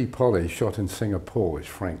 On Pretty Polly, shot in Singapore, which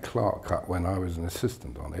Frank Clark cut when I was an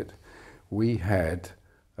assistant on it, we had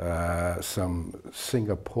some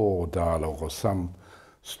Singapore dialogue or some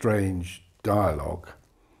strange dialogue,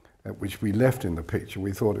 which we left in the picture.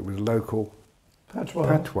 We thought it was local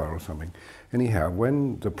patois or something. Anyhow,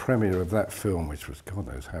 when the premiere of that film, which was God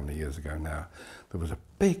knows how many years ago now, there was a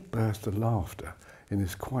big burst of laughter in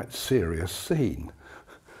this quite serious scene,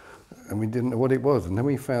 and we didn't know what it was. And then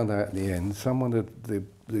we found out at the end, someone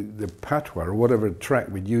the patois or whatever track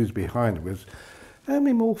we'd used behind it was, how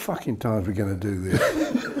many more fucking times are we going to do this?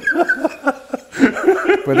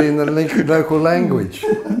 But in the local language.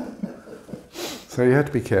 So you had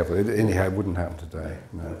to be careful. Anyhow, it wouldn't happen today.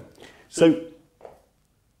 No. So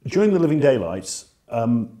during the Living Daylights,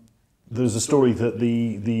 there's a story that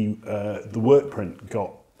the work print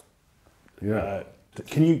got. Yeah.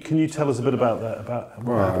 Can you tell us a bit about that?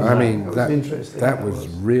 Well, I mean, that was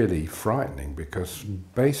really frightening because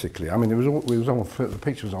basically, I mean, the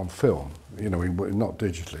picture was on film. You know, not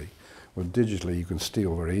digitally. Well, digitally you can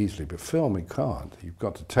steal very easily, but film you can't. You've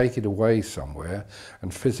got to take it away somewhere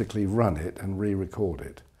and physically run it and re-record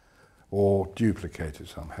it, or duplicate it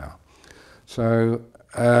somehow. So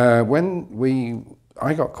I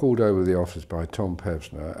got called over the office by Tom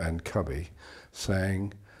Pevsner and Cubby,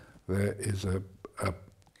 saying there is a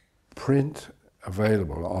print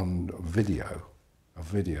available on video, or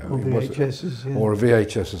VHS, or a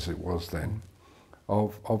VHS as it was then,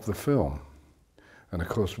 of the film. And of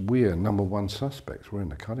course, we're #1 suspects. We're in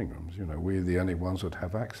the cutting rooms. You know, we're the only ones that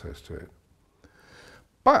have access to it.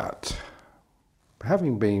 But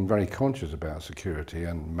having been very conscious about security,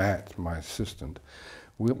 and Matt, my assistant,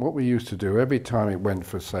 what we used to do every time it went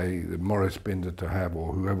for, say, Morris Binder to have,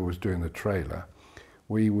 or whoever was doing the trailer,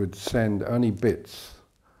 we would send only bits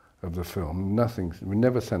of the film, nothing, we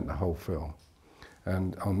never sent the whole film.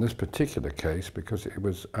 And on this particular case, because it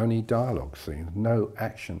was only dialogue scenes, no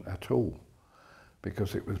action at all,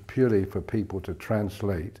 because it was purely for people to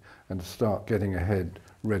translate and to start getting ahead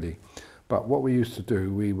ready. But what we used to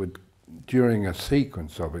do, we would, during a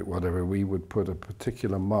sequence of it, whatever, we would put a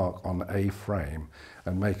particular mark on a frame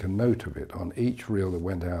and make a note of it. On each reel that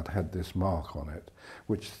went out had this mark on it,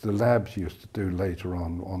 which the labs used to do later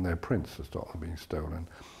on their prints to stop them being stolen.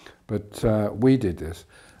 But we did this,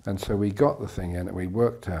 and so we got the thing in and we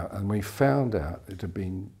worked out, and we found out it had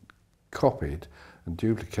been copied and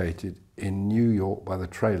duplicated in New York by the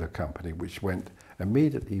trailer company, which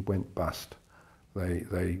immediately went bust.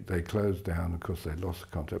 They closed down because they lost the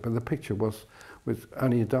contract. But the picture was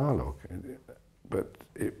only a dialogue. But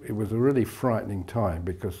it was a really frightening time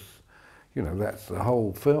because, you know, that's the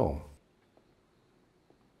whole film.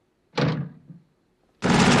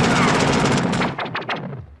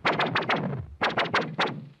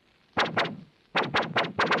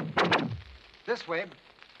 This way.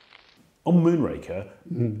 On Moonraker,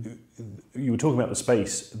 you were talking about the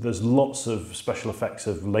space. There's lots of special effects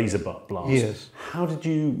of laser blasts. Yes. How did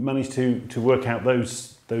you manage to work out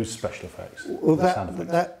those special effects? Well,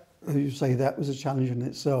 that as you say, that was a challenge in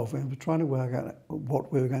itself. We were trying to work out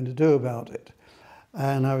what we were going to do about it.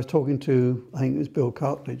 And I was talking to, I think it was Bill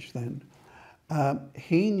Cartledge then.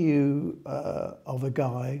 He knew of a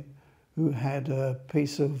guy who had a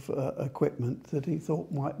piece of equipment that he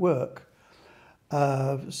thought might work.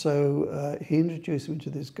 So he introduced me to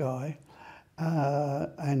this guy,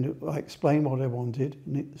 and I explained what I wanted.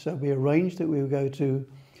 So we arranged that we would go to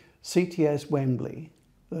CTS Wembley,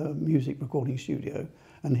 the music recording studio,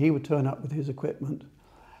 and he would turn up with his equipment,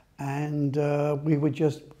 and we would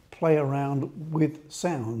just play around with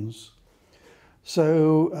sounds.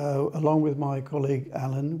 So along with my colleague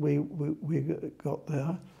Alan, we got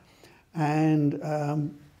there,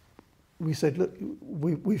 and we said, look,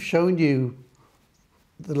 we've shown you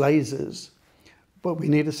the lasers, but we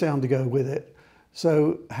need a sound to go with it.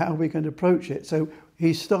 So how are we going to approach it? So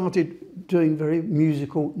he started doing very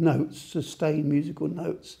musical notes, sustained musical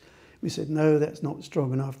notes. We said, no, that's not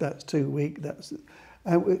strong enough, that's too weak.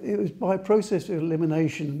 And it was by process of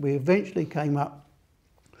elimination, we eventually came up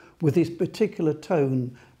with this particular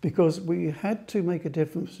tone, because we had to make a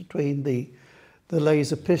difference between the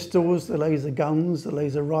laser pistols, the laser guns, the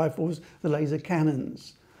laser rifles, the laser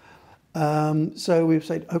cannons. So we've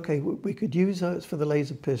said, okay, we could use those for the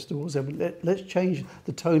laser pistols, and let's change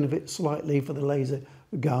the tone of it slightly for the laser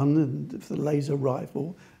gun and for the laser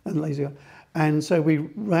rifle and laser gun. And so we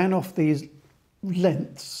ran off these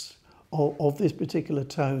lengths of this particular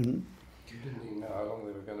tone. You didn't even know how long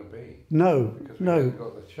they were going to be? No, because we hadn't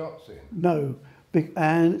got the shots in. No.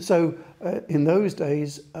 And so in those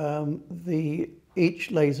days,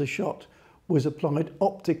 each laser shot was applied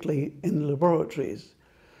optically in the laboratories.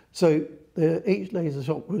 So each laser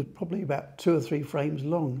shot was probably about 2 or 3 frames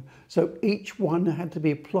long. So each one had to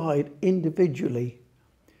be applied individually.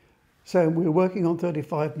 So we were working on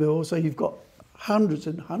 35mm, so you've got hundreds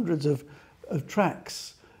and hundreds of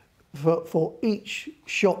tracks for each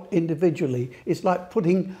shot individually. It's like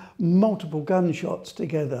putting multiple gunshots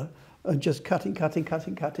together and just cutting.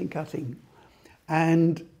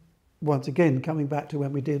 And once again, coming back to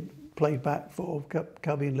when we did playback for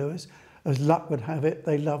Cubby and Lewis, as luck would have it,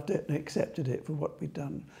 they loved it and accepted it for what we'd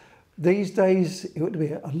done. These days, it would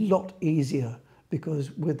be a lot easier,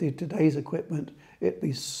 because with today's equipment, it'd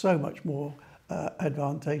be so much more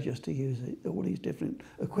advantageous to use all these different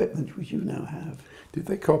equipment which you now have. Did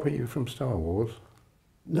they copy you from Star Wars?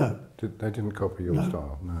 No. They didn't copy your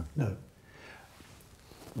style? No. No.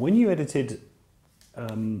 When you edited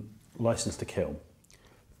License to Kill,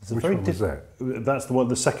 which one was that? That's the one,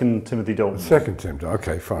 the second Timothy Dalton. The second Timothy.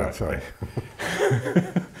 Okay, fine. Right. Sorry.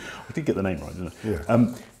 I did get the name right, didn't I?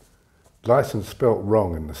 Yeah. License spelt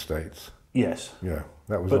wrong in the States. Yes. Yeah,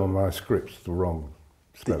 that was on my scripts, the wrong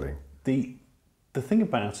spelling. The thing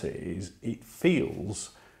about it is, it feels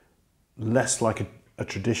less like a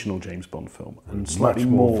traditional James Bond film, and slightly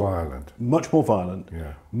much more violent. Much more violent.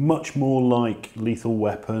 Yeah. Much more like Lethal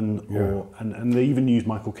Weapon, Yeah. and they even used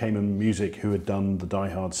Michael Kamen music, who had done the Die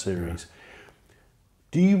Hard series. Yeah.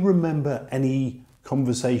 Do you remember any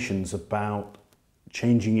conversations about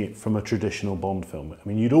changing it from a traditional Bond film? I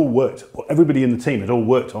mean, you'd all worked, everybody in the team had all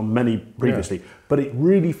worked on many previously, but it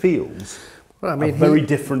really feels very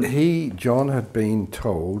different. John had been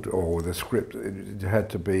told, or the script, it had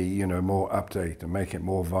to be, more updated and make it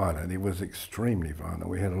more violent. It was extremely violent.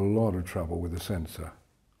 We had a lot of trouble with the censor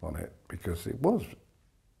on it, because it was,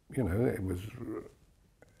 it was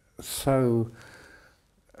so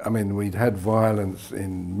I mean, we'd had violence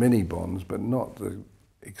in mini Bonds, but not the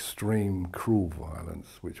extreme, cruel violence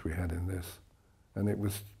which we had in this.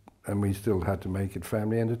 And we still had to make it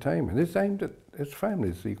family entertainment. It's aimed at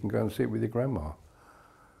families, so you can go and see it with your grandma.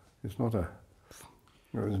 It's not there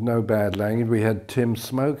was no bad language. We had Tim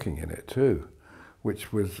smoking in it too,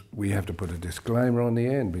 which was, we have to put a disclaimer on the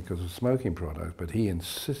end because of smoking products, but he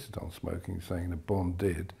insisted on smoking, saying that Bond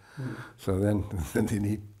did. So then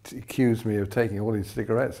he accused me of taking all his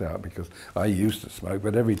cigarettes out because I used to smoke,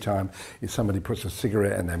 but every time if somebody puts a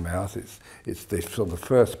cigarette in their mouth, it's this sort of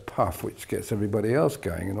first puff which gets everybody else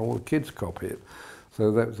going, and all the kids copy it.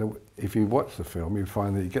 So if you watch the film, you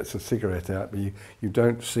find that he gets a cigarette out, but you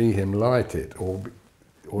don't see him light it or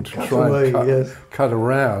to try and cut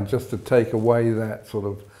around just to take away that sort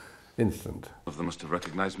of instant. They must have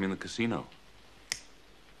recognized me in the casino.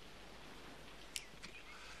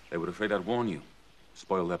 They were afraid I'd warn you,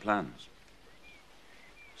 spoil their plans.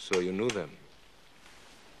 So you knew them?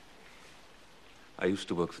 I used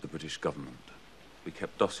to work for the British government. We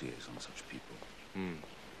kept dossiers on such people.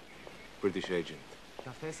 British agent.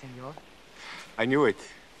 Café, senor. I knew it.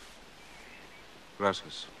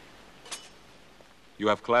 Gracias. You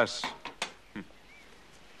have class.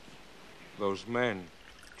 Those men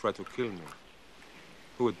tried to kill me.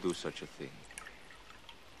 Who would do such a thing?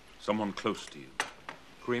 Someone close to you.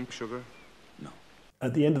 Cream sugar? No.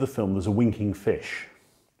 At the end of the film, there's a winking fish.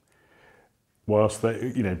 Whilst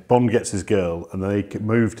Bond gets his girl, and they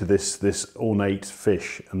move to this ornate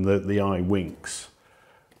fish, and the eye winks.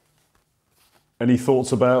 Any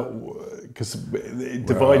thoughts about, because it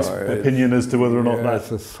divides opinion as to whether or not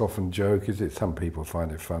that's a softened joke, is it? Some people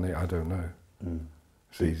find it funny. I don't know.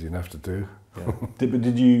 It's easy enough to do. But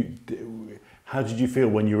how did you feel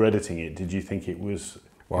when you were editing it? Did you think it was?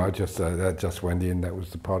 Well, that just went in. That was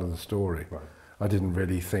the part of the story. Right. I didn't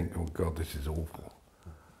really think, oh God, this is awful.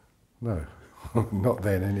 No, not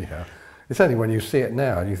then anyhow. It's only when you see it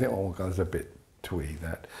now and you think, oh God, it's a bit twee.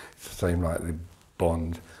 That it's the same like the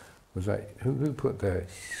Bond. Was that who put the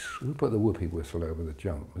whoopee whistle over the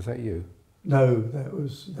jump? Was that you? No, that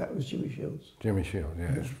was Jimmy Shields. Jimmy Shields,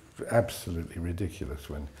 yeah. It's absolutely ridiculous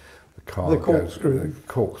when the car goes the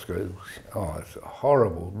corkscrew. Oh, it's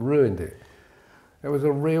horrible. Ruined it. It was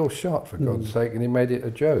a real shot, for God's sake, and he made it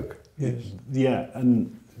a joke. Yes. Yeah,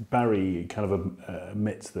 and Barry kind of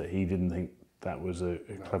admits that he didn't think that was a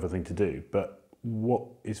clever thing to do. But what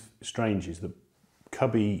is strange is that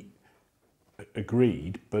Cubby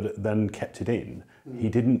agreed, but then kept it in. He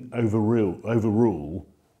didn't overrule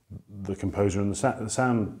the composer and the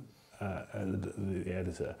sound the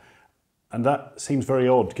editor. And that seems very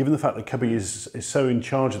odd, given the fact that Cubby is so in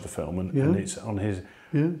charge of the film and it's on his...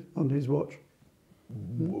 Yeah, on his watch.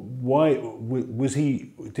 Why was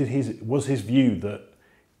his view that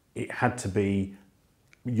it had to be,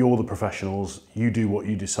 you're the professionals, you do what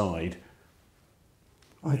you decide?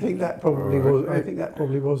 I think that probably was. I think that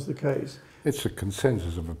probably was the case. It's a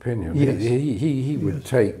consensus of opinion. Yes. He would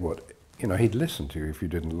take what, he'd listen to you if you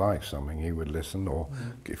didn't like something. He would listen, or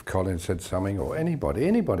if Colin said something, or anybody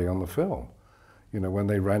on the film. When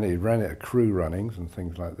they ran it at crew runnings and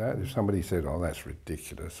things like that. If somebody said, "Oh, that's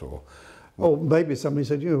ridiculous," or maybe somebody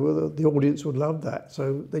said, well, the audience would love that,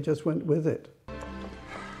 so they just went with it.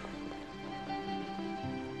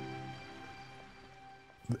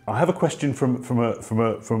 I have a question from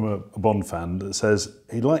a Bond fan that says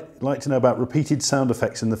he'd like to know about repeated sound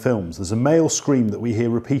effects in the films. There's a male scream that we hear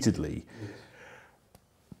repeatedly.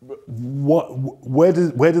 Where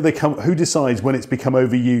do they come? Who decides when it's become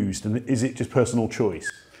overused, and is it just personal choice?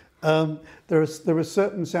 There are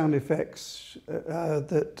certain sound effects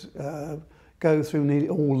that go through nearly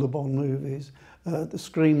all the Bond movies. The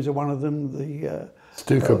screams are one of them. The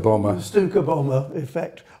Stuka bomber. The Stuka bomber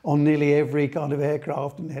effect on nearly every kind of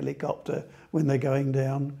aircraft and helicopter when they're going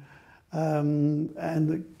down, and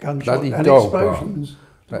the gunshot Bloody and dog explosions.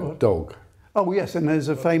 Bark. That dog. Oh yes, and there's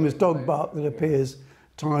a famous dog bark that appears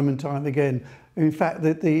time and time again. In fact,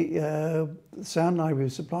 the sound library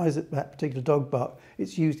supplies that particular dog bark.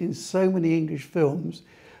 It's used in so many English films.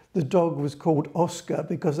 The dog was called Oscar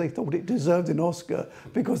because they thought it deserved an Oscar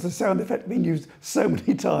because the sound effect had been used so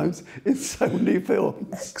many times in so many films.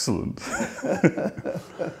 Excellent.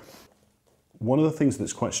 One of the things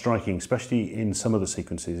that's quite striking, especially in some of the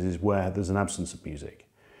sequences, is where there's an absence of music.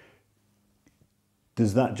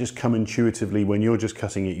 Does that just come intuitively when you're just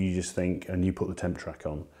cutting it, you just think, and you put the temp track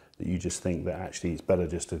on, that you just think that actually it's better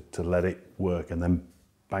just to let it work and then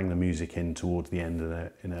bang the music in towards the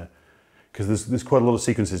end because there's quite a lot of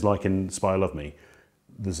sequences, like in Spy Love Me.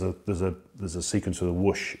 There's a sequence with a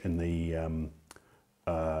whoosh in the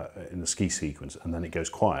ski sequence, and then it goes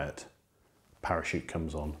quiet, parachute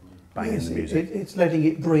comes on, banging Yes, the music. it's letting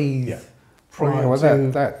it breathe. Yeah.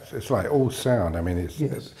 Prior That's it's like all sound. I mean,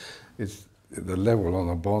 it's the level on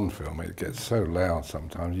a Bond film. It gets so loud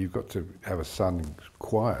sometimes. You've got to have a sounding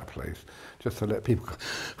quiet place just to let people go,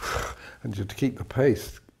 and just to keep the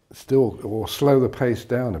pace still, or slow the pace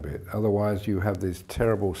down a bit. Otherwise, you have this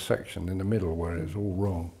terrible section in the middle where it's all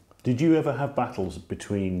wrong. Did you ever have battles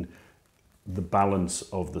between the balance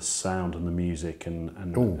of the sound and the music and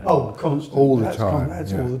constant. All the time.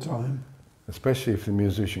 That's all the time. Especially if the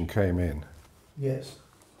musician came in. Yes.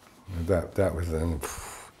 That was then.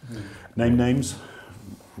 Name names?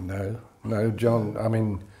 No, John. I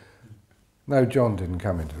mean, no, John didn't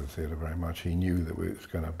come into the theatre very much. He knew that it was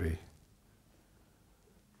going to be.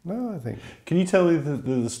 No, I think. Can you tell me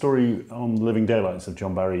the story on Living Daylights of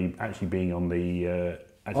John Barry actually being on the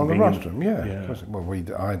on the rostrum? Yeah. Well,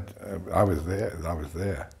 I was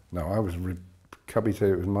there. No, Cubby said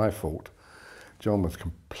it was my fault. John was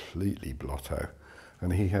completely blotto,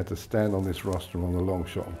 and he had to stand on this rostrum on the long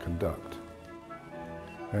shot and conduct.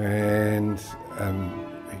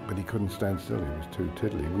 But he couldn't stand still. He was too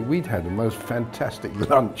tiddly. We'd had the most fantastic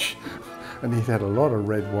lunch, and he'd had a lot of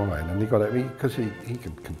red wine, and he got it because he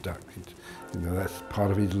can conduct. That's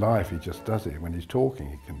part of his life. He just does it when he's talking.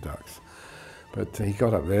 He conducts. But he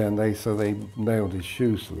got up there, and they nailed his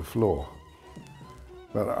shoes to the floor.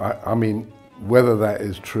 But I mean, whether that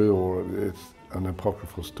is true or it's an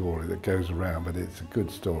apocryphal story that goes around, but it's a good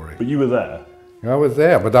story. But you were there. I was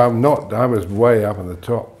there, but I'm not. I was way up on the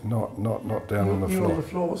top, not down on the floor. You were on the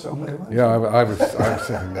floor somewhere. Yeah, I was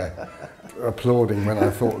sitting there applauding when I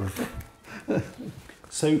thought of.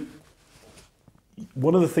 So,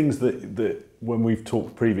 one of the things that when we've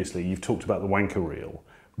talked previously, you've talked about the wanker reel.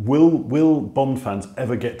 Will Bond fans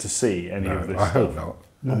ever get to see any of this I stuff? hope not.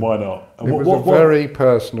 No. And why not? It was a very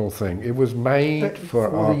personal thing. It was made for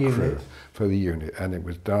our crew, for the unit, and it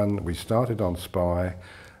was done. We started on Spy,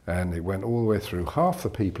 and it went all the way through. Half the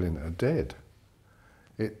people in it are dead.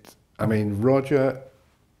 I mean, Roger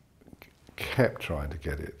kept trying to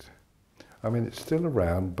get it. I mean, it's still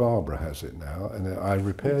around. Barbara has it now, and I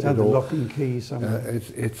repaired it all. It's had the lock and key somewhere.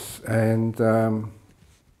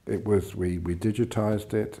 We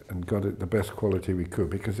digitised it and got it the best quality we could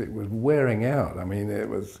because it was wearing out. I mean, it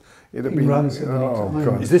had been. Oh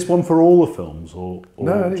God! Is this one for all the films, or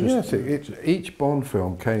no? just... Yes, each Bond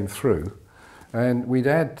film came through, and we'd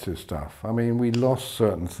add to stuff. I mean, we lost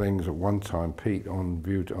certain things at one time. Pete on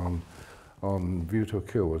View to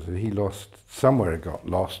Kill was it? He lost somewhere. It got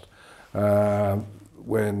lost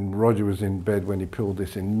when Roger was in bed when he pulled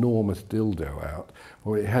this enormous dildo out.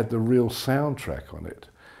 Well, it had the real soundtrack on it,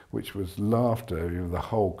 which was laughter of the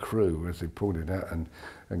whole crew as they pulled it out, and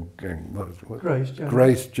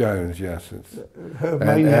Grace Jones, yes, and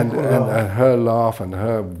her laugh and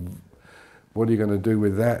her, what are you going to do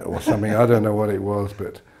with that or something? I don't know what it was,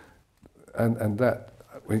 but and that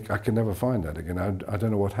I can never find that again. I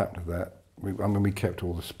don't know what happened to that. We kept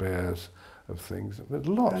all the spares of things. There's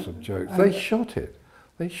lots of jokes. They shot it.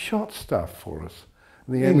 They shot stuff for us.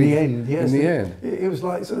 In the end, yes. It was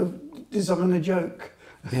like sort of design a joke.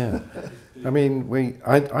 Yeah, I mean,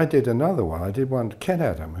 I did another one. I did one, Ken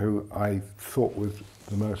Adam, who I thought was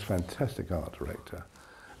the most fantastic art director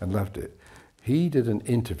and loved it. He did an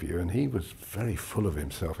interview and he was very full of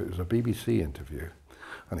himself. It was a BBC interview.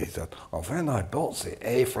 And he said, when I bought the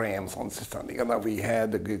A-frames on something,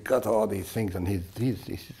 we got all these things, and his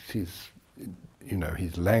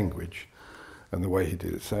language and the way he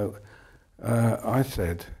did it. So I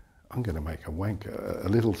said, I'm going to make a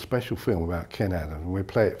little special film about Ken Adam, and we'll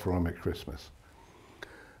play it for him at Christmas.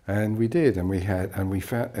 And we did, and we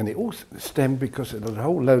found, and it all stemmed because of the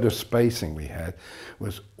whole load of spacing we had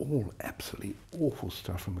was all absolutely awful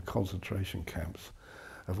stuff from the concentration camps,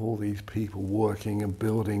 of all these people working and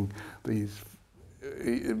building these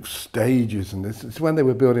stages, and this is when they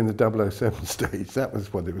were building the 007 stage. That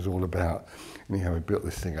was what it was all about. Anyhow, we built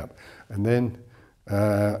this thing up, and then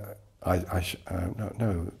no.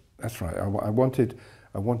 That's right. I wanted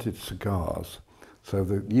cigars, so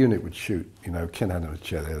the unit would shoot. Ken Adams'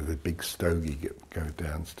 chair there, the big stogie go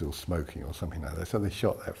down, still smoking or something like that. So they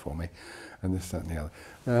shot that for me, and this, that, and the other.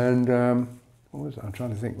 And what was it? I'm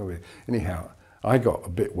trying to think. Anyhow, I got a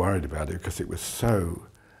bit worried about it because it was so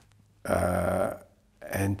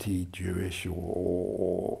anti-Jewish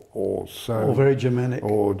or so, or very Germanic,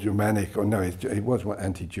 or no, it wasn't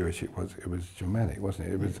anti-Jewish. It was Germanic, wasn't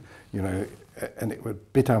it? It was and it was a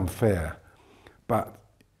bit unfair, but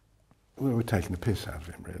we were taking the piss out of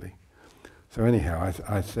him, really. So anyhow,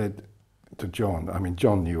 I said to John. I mean,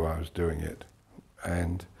 John knew I was doing it,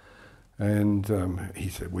 and he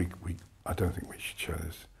said, I don't think we should show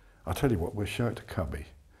this. I'll tell you what, we'll show it to Cubby.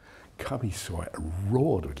 Cubby saw it and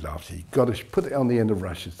roared with laughter. He got to put it on the end of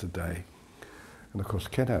rushes today. And of course,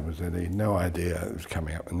 Ken was there, he had no idea it was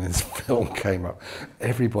coming up, and this film came up.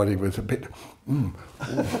 Everybody was a bit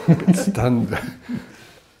stunned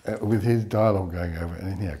with his dialogue going over it.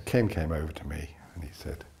 And Ken came over to me and he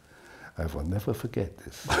said, "I will never forget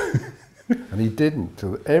this." And he didn't.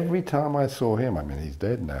 Till every time I saw him, I mean, he's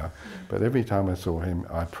dead now, but every time I saw him,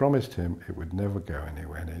 I promised him it would never go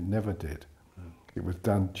anywhere, and it never did. It was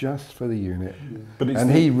done just for the unit,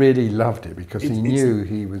 and he really loved it because he knew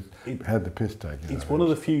he had the piss taken. It's one of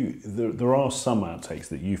the few. There are some outtakes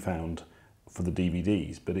that you found for the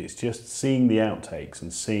DVDs, but it's just seeing the outtakes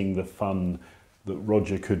and seeing the fun that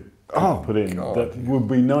Roger could put in that would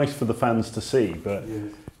be nice for the fans to see.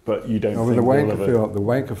 But you don't. Think the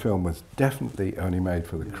Wanker film was definitely only made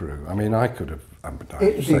for the crew. I mean, I could have.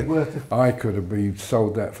 I could have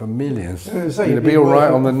sold that for millions. It'd be all right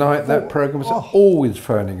on the night. That program was always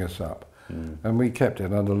phoning us up, and we kept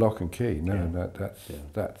it under lock and key.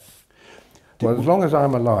 That's. Well, as long as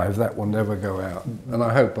I'm alive, that will never go out, and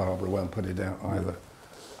I hope Barbara won't put it out either.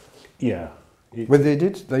 Yeah. But they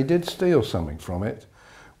did steal something from it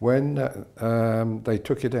when they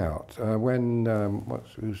took it out. When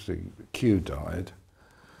Q died.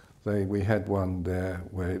 We had one there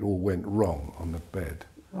where it all went wrong on the bed,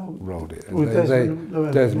 rolled it.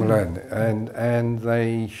 And Desmond, and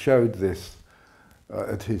they showed this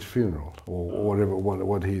at his funeral or whatever,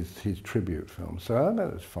 what his tribute film. So I know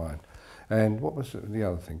it was fine. And what was the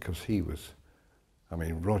other thing? Because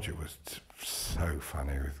Roger was so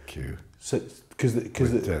funny with Q. So because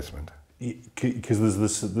Desmond. Because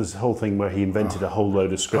there's this whole thing where he invented a whole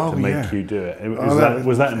load of script and made Q do it.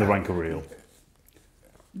 Was that in the Wanker reel?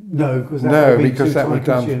 No, because that was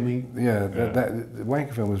done. Yeah, the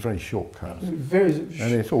Wanker film was very shortcut, and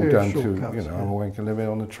it's all done to I'm a wanker living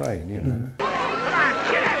on the train, Come on,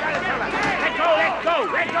 get out!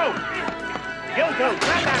 Let go! You two,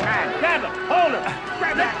 grab that man, grab him, hold him,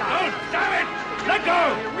 grab that man. Damn it! Let go!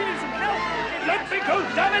 Let me go!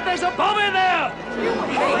 Damn it! There's a bomb in there!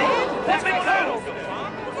 Let me go!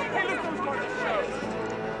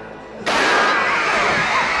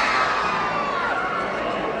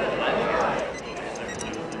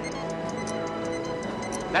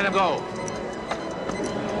 Let him go.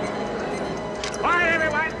 Quiet,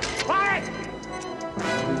 everyone! Quiet!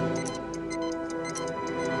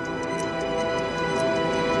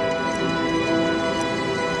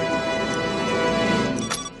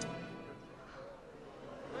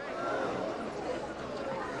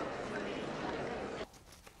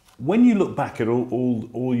 When you look back at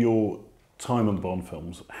all your time on Bond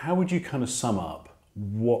films, how would you kind of sum up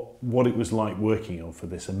what it was like working on for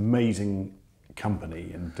this amazing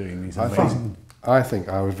company and doing these amazing... I think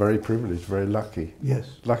I was very privileged, very lucky. Yes.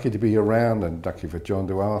 Lucky to be around and lucky for John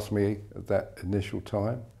to ask me at that initial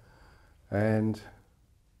time. And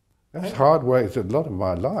that was hard work. It's a lot of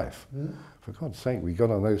my life. Mm. For God's sake, we got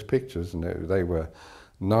on those pictures and they were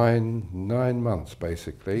nine months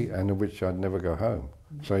basically, and in which I'd never go home.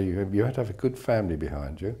 So you had to have a good family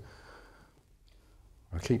behind you.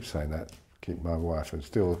 I keep saying that, keep my wife, and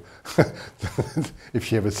still, if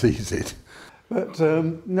she ever sees it. But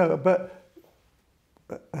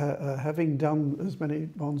having done as many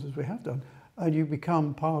Bonds as we have done, and you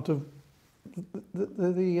become part of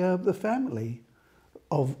the family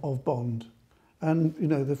of Bond, and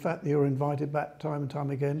the fact that you're invited back time and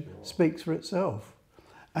time again speaks for itself.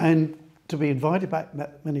 And to be invited back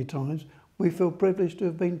that many times, we feel privileged to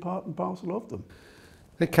have been part and parcel of them.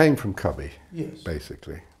 It came from Cubby, yes,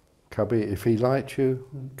 basically. Cubby, if he liked you,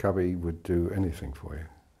 Cubby would do anything for you.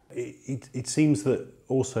 It seems that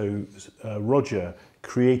also Roger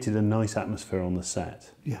created a nice atmosphere on the set.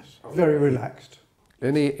 Yes, very relaxed.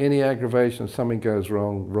 Any aggravation, something goes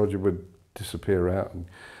wrong, Roger would disappear out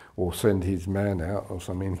or send his man out or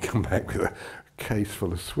something and come back with a case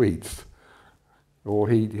full of sweets. Or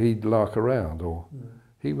he'd lark around, or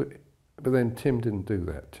he would. But then Tim didn't do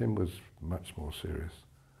that. Tim was much more serious.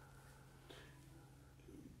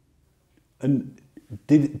 And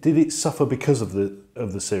did it suffer because of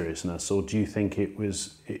the seriousness, or do you think it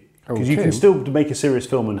was? Because you can still make a serious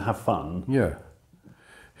film and have fun. Yeah,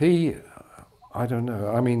 I don't know.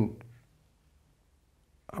 I mean,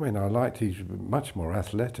 I liked he's much more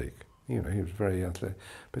athletic. He was very athletic,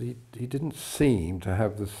 but he didn't seem to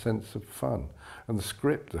have the sense of fun. And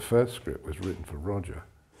the first script was written for Roger.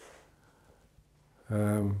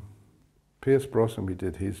 Pierce Brosnan, we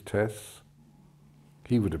did his tests.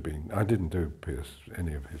 He would have been, I didn't do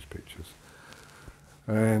any of his pictures.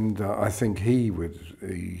 And I think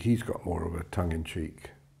he's got more of a tongue-in-cheek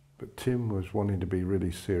but Tim was wanting to be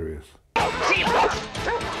really serious.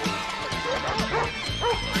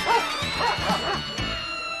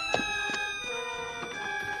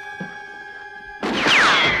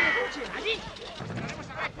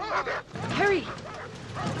 Hurry!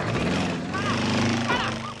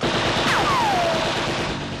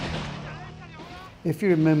 If you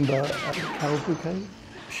remember Carol Bouquet,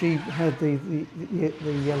 she had the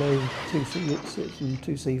yellow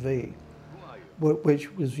 2CV,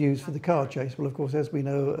 which was used for the car chase. Well, of course, as we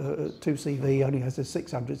know, 2CV only has a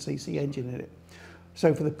 600cc engine in it.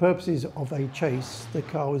 So for the purposes of a chase, the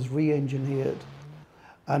car was re-engineered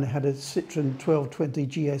and it had a Citroen 1220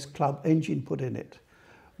 GS Club engine put in it,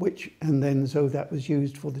 so that was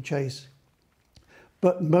used for the chase.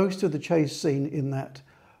 But most of the chase scene in that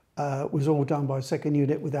was all done by second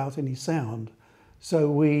unit without any sound.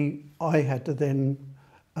 So I had to then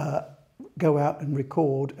go out and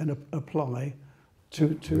record and apply to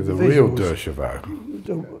the real visuals. de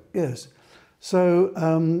chevaux. Yes. So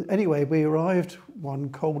anyway, we arrived one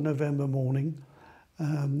cold November morning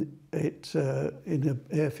in an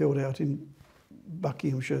airfield out in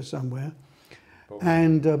Buckinghamshire somewhere,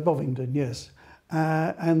 and Bovingdon, yes.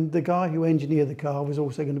 And the guy who engineered the car was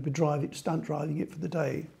also going to be stunt driving it for the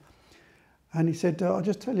day. And he said, I'll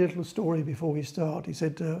just tell you a little story before we start. He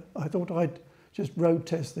said, I thought I'd just road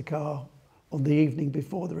test the car on the evening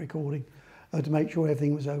before the recording to make sure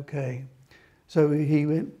everything was okay. So he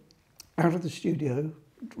went out of the studio,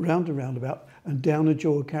 round a roundabout, and down a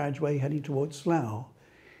dual carriageway heading towards Slough.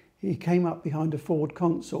 He came up behind a Ford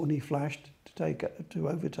Consul and he flashed to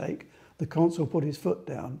overtake. The Consul put his foot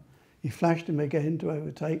down. He flashed him again to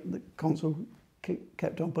overtake, and the Consul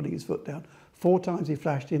kept on putting his foot down. 4 times he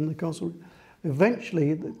flashed him, the Consul.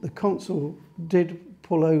 Eventually, the Consul did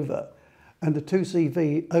pull over, and the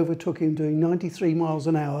 2CV overtook him doing 93 miles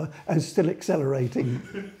an hour and still accelerating.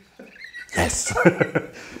 Yes!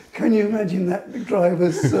 Can you imagine that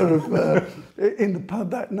driver sort of in the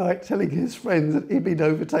pub that night telling his friends that he'd been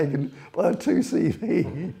overtaken by a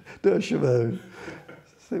 2CV de chevaux,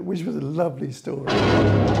 which was a lovely story.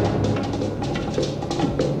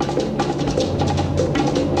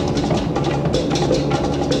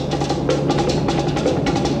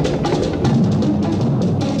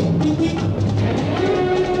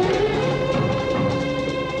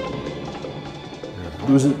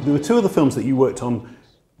 There were 2 other films that you worked on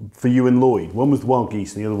for you and Lloyd. One was The Wild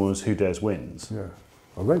Geese and the other one was Who Dares Wins. Yeah.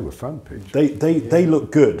 Well, they were fun, Pidge. They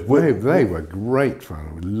look good. They were great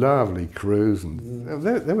fun. With lovely crews, and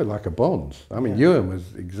they were like a Bonds. I mean, Ewan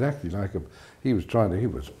was exactly like a. He was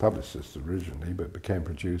a publicist originally, but became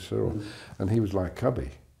producer, and he was like Cubby,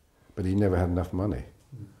 but he never had enough money.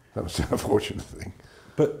 That was the unfortunate thing.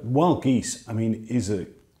 But Wild Geese, I mean,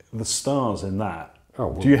 the stars in that. Oh,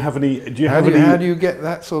 well, do you have any? How do you get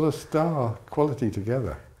that sort of star quality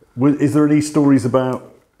together? Is there any stories about?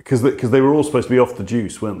 Because they were all supposed to be off the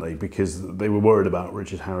juice, weren't they? Because they were worried about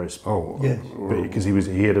Richard Harris. Oh, yes. Because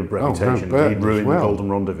he had a reputation. He'd ruined the Golden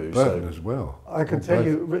Rendezvous. Burton as well. I can tell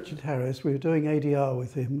you, Richard Harris. We were doing ADR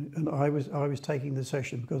with him, and I was taking the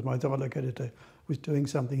session because my dialogue editor was doing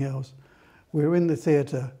something else. We were in the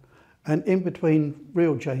theatre, and in between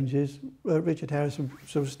reel changes, Richard Harris would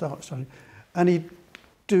sort of start something, and he'd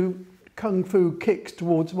do kung fu kicks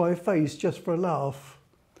towards my face just for a laugh.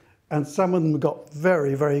 And some of them got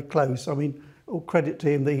very, very close. I mean, all credit to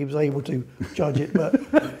him that he was able to judge it, but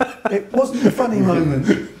it wasn't a funny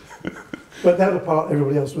moment. But that apart,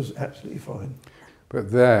 everybody else was absolutely fine. But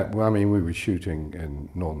we were shooting in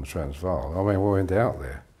Northern Transvaal. I mean, we went out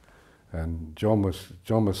there, and John was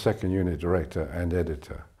second unit director and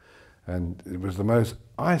editor, and it was the most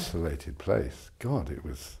isolated place. God, it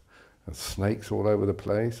was snakes all over the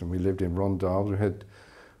place, and we lived in Rondales.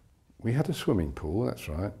 We had a swimming pool. That's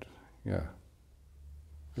right. Yeah,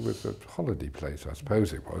 it was a holiday place, I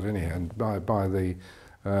suppose it was. Anyhow, and by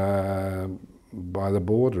the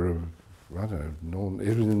border of I don't know,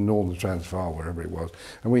 it was in Northern Transvaal, wherever it was,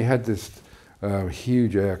 and we had this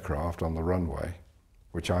huge aircraft on the runway,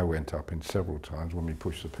 which I went up in several times when we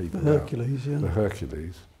pushed the people out. The Hercules, yeah. The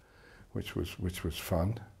Hercules, which was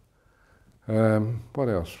fun. What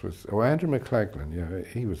else was? Oh, Andrew McLaglen. Yeah,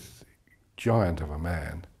 he was giant of a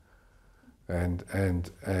man. And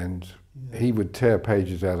he would tear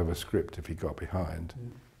pages out of a script if he got behind.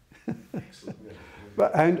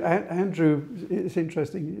 But Andrew, it's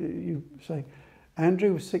interesting you say,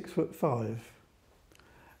 Andrew was 6'5".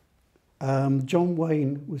 John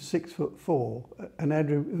Wayne was 6'4", and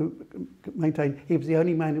Andrew maintained he was the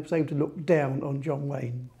only man who was able to look down on John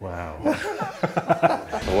Wayne. Wow.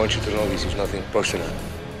 I want you to know this is nothing personal.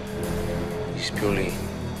 It's purely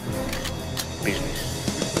business.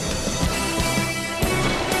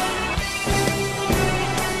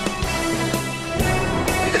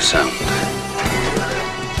 a sound.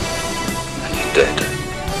 And you're dead.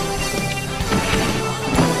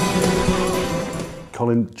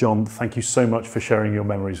 Colin, John, thank you so much for sharing your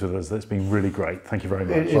memories with us. That's been really great. Thank you very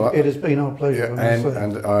much. It has been our pleasure.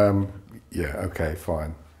 Yeah, okay,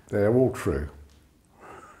 fine. They're all true,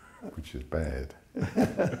 which is bad.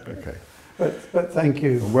 Okay. But thank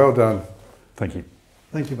you. Well done. Thank you.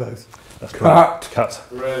 Thank you both. That's Cut. Cut.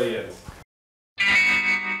 Brilliant.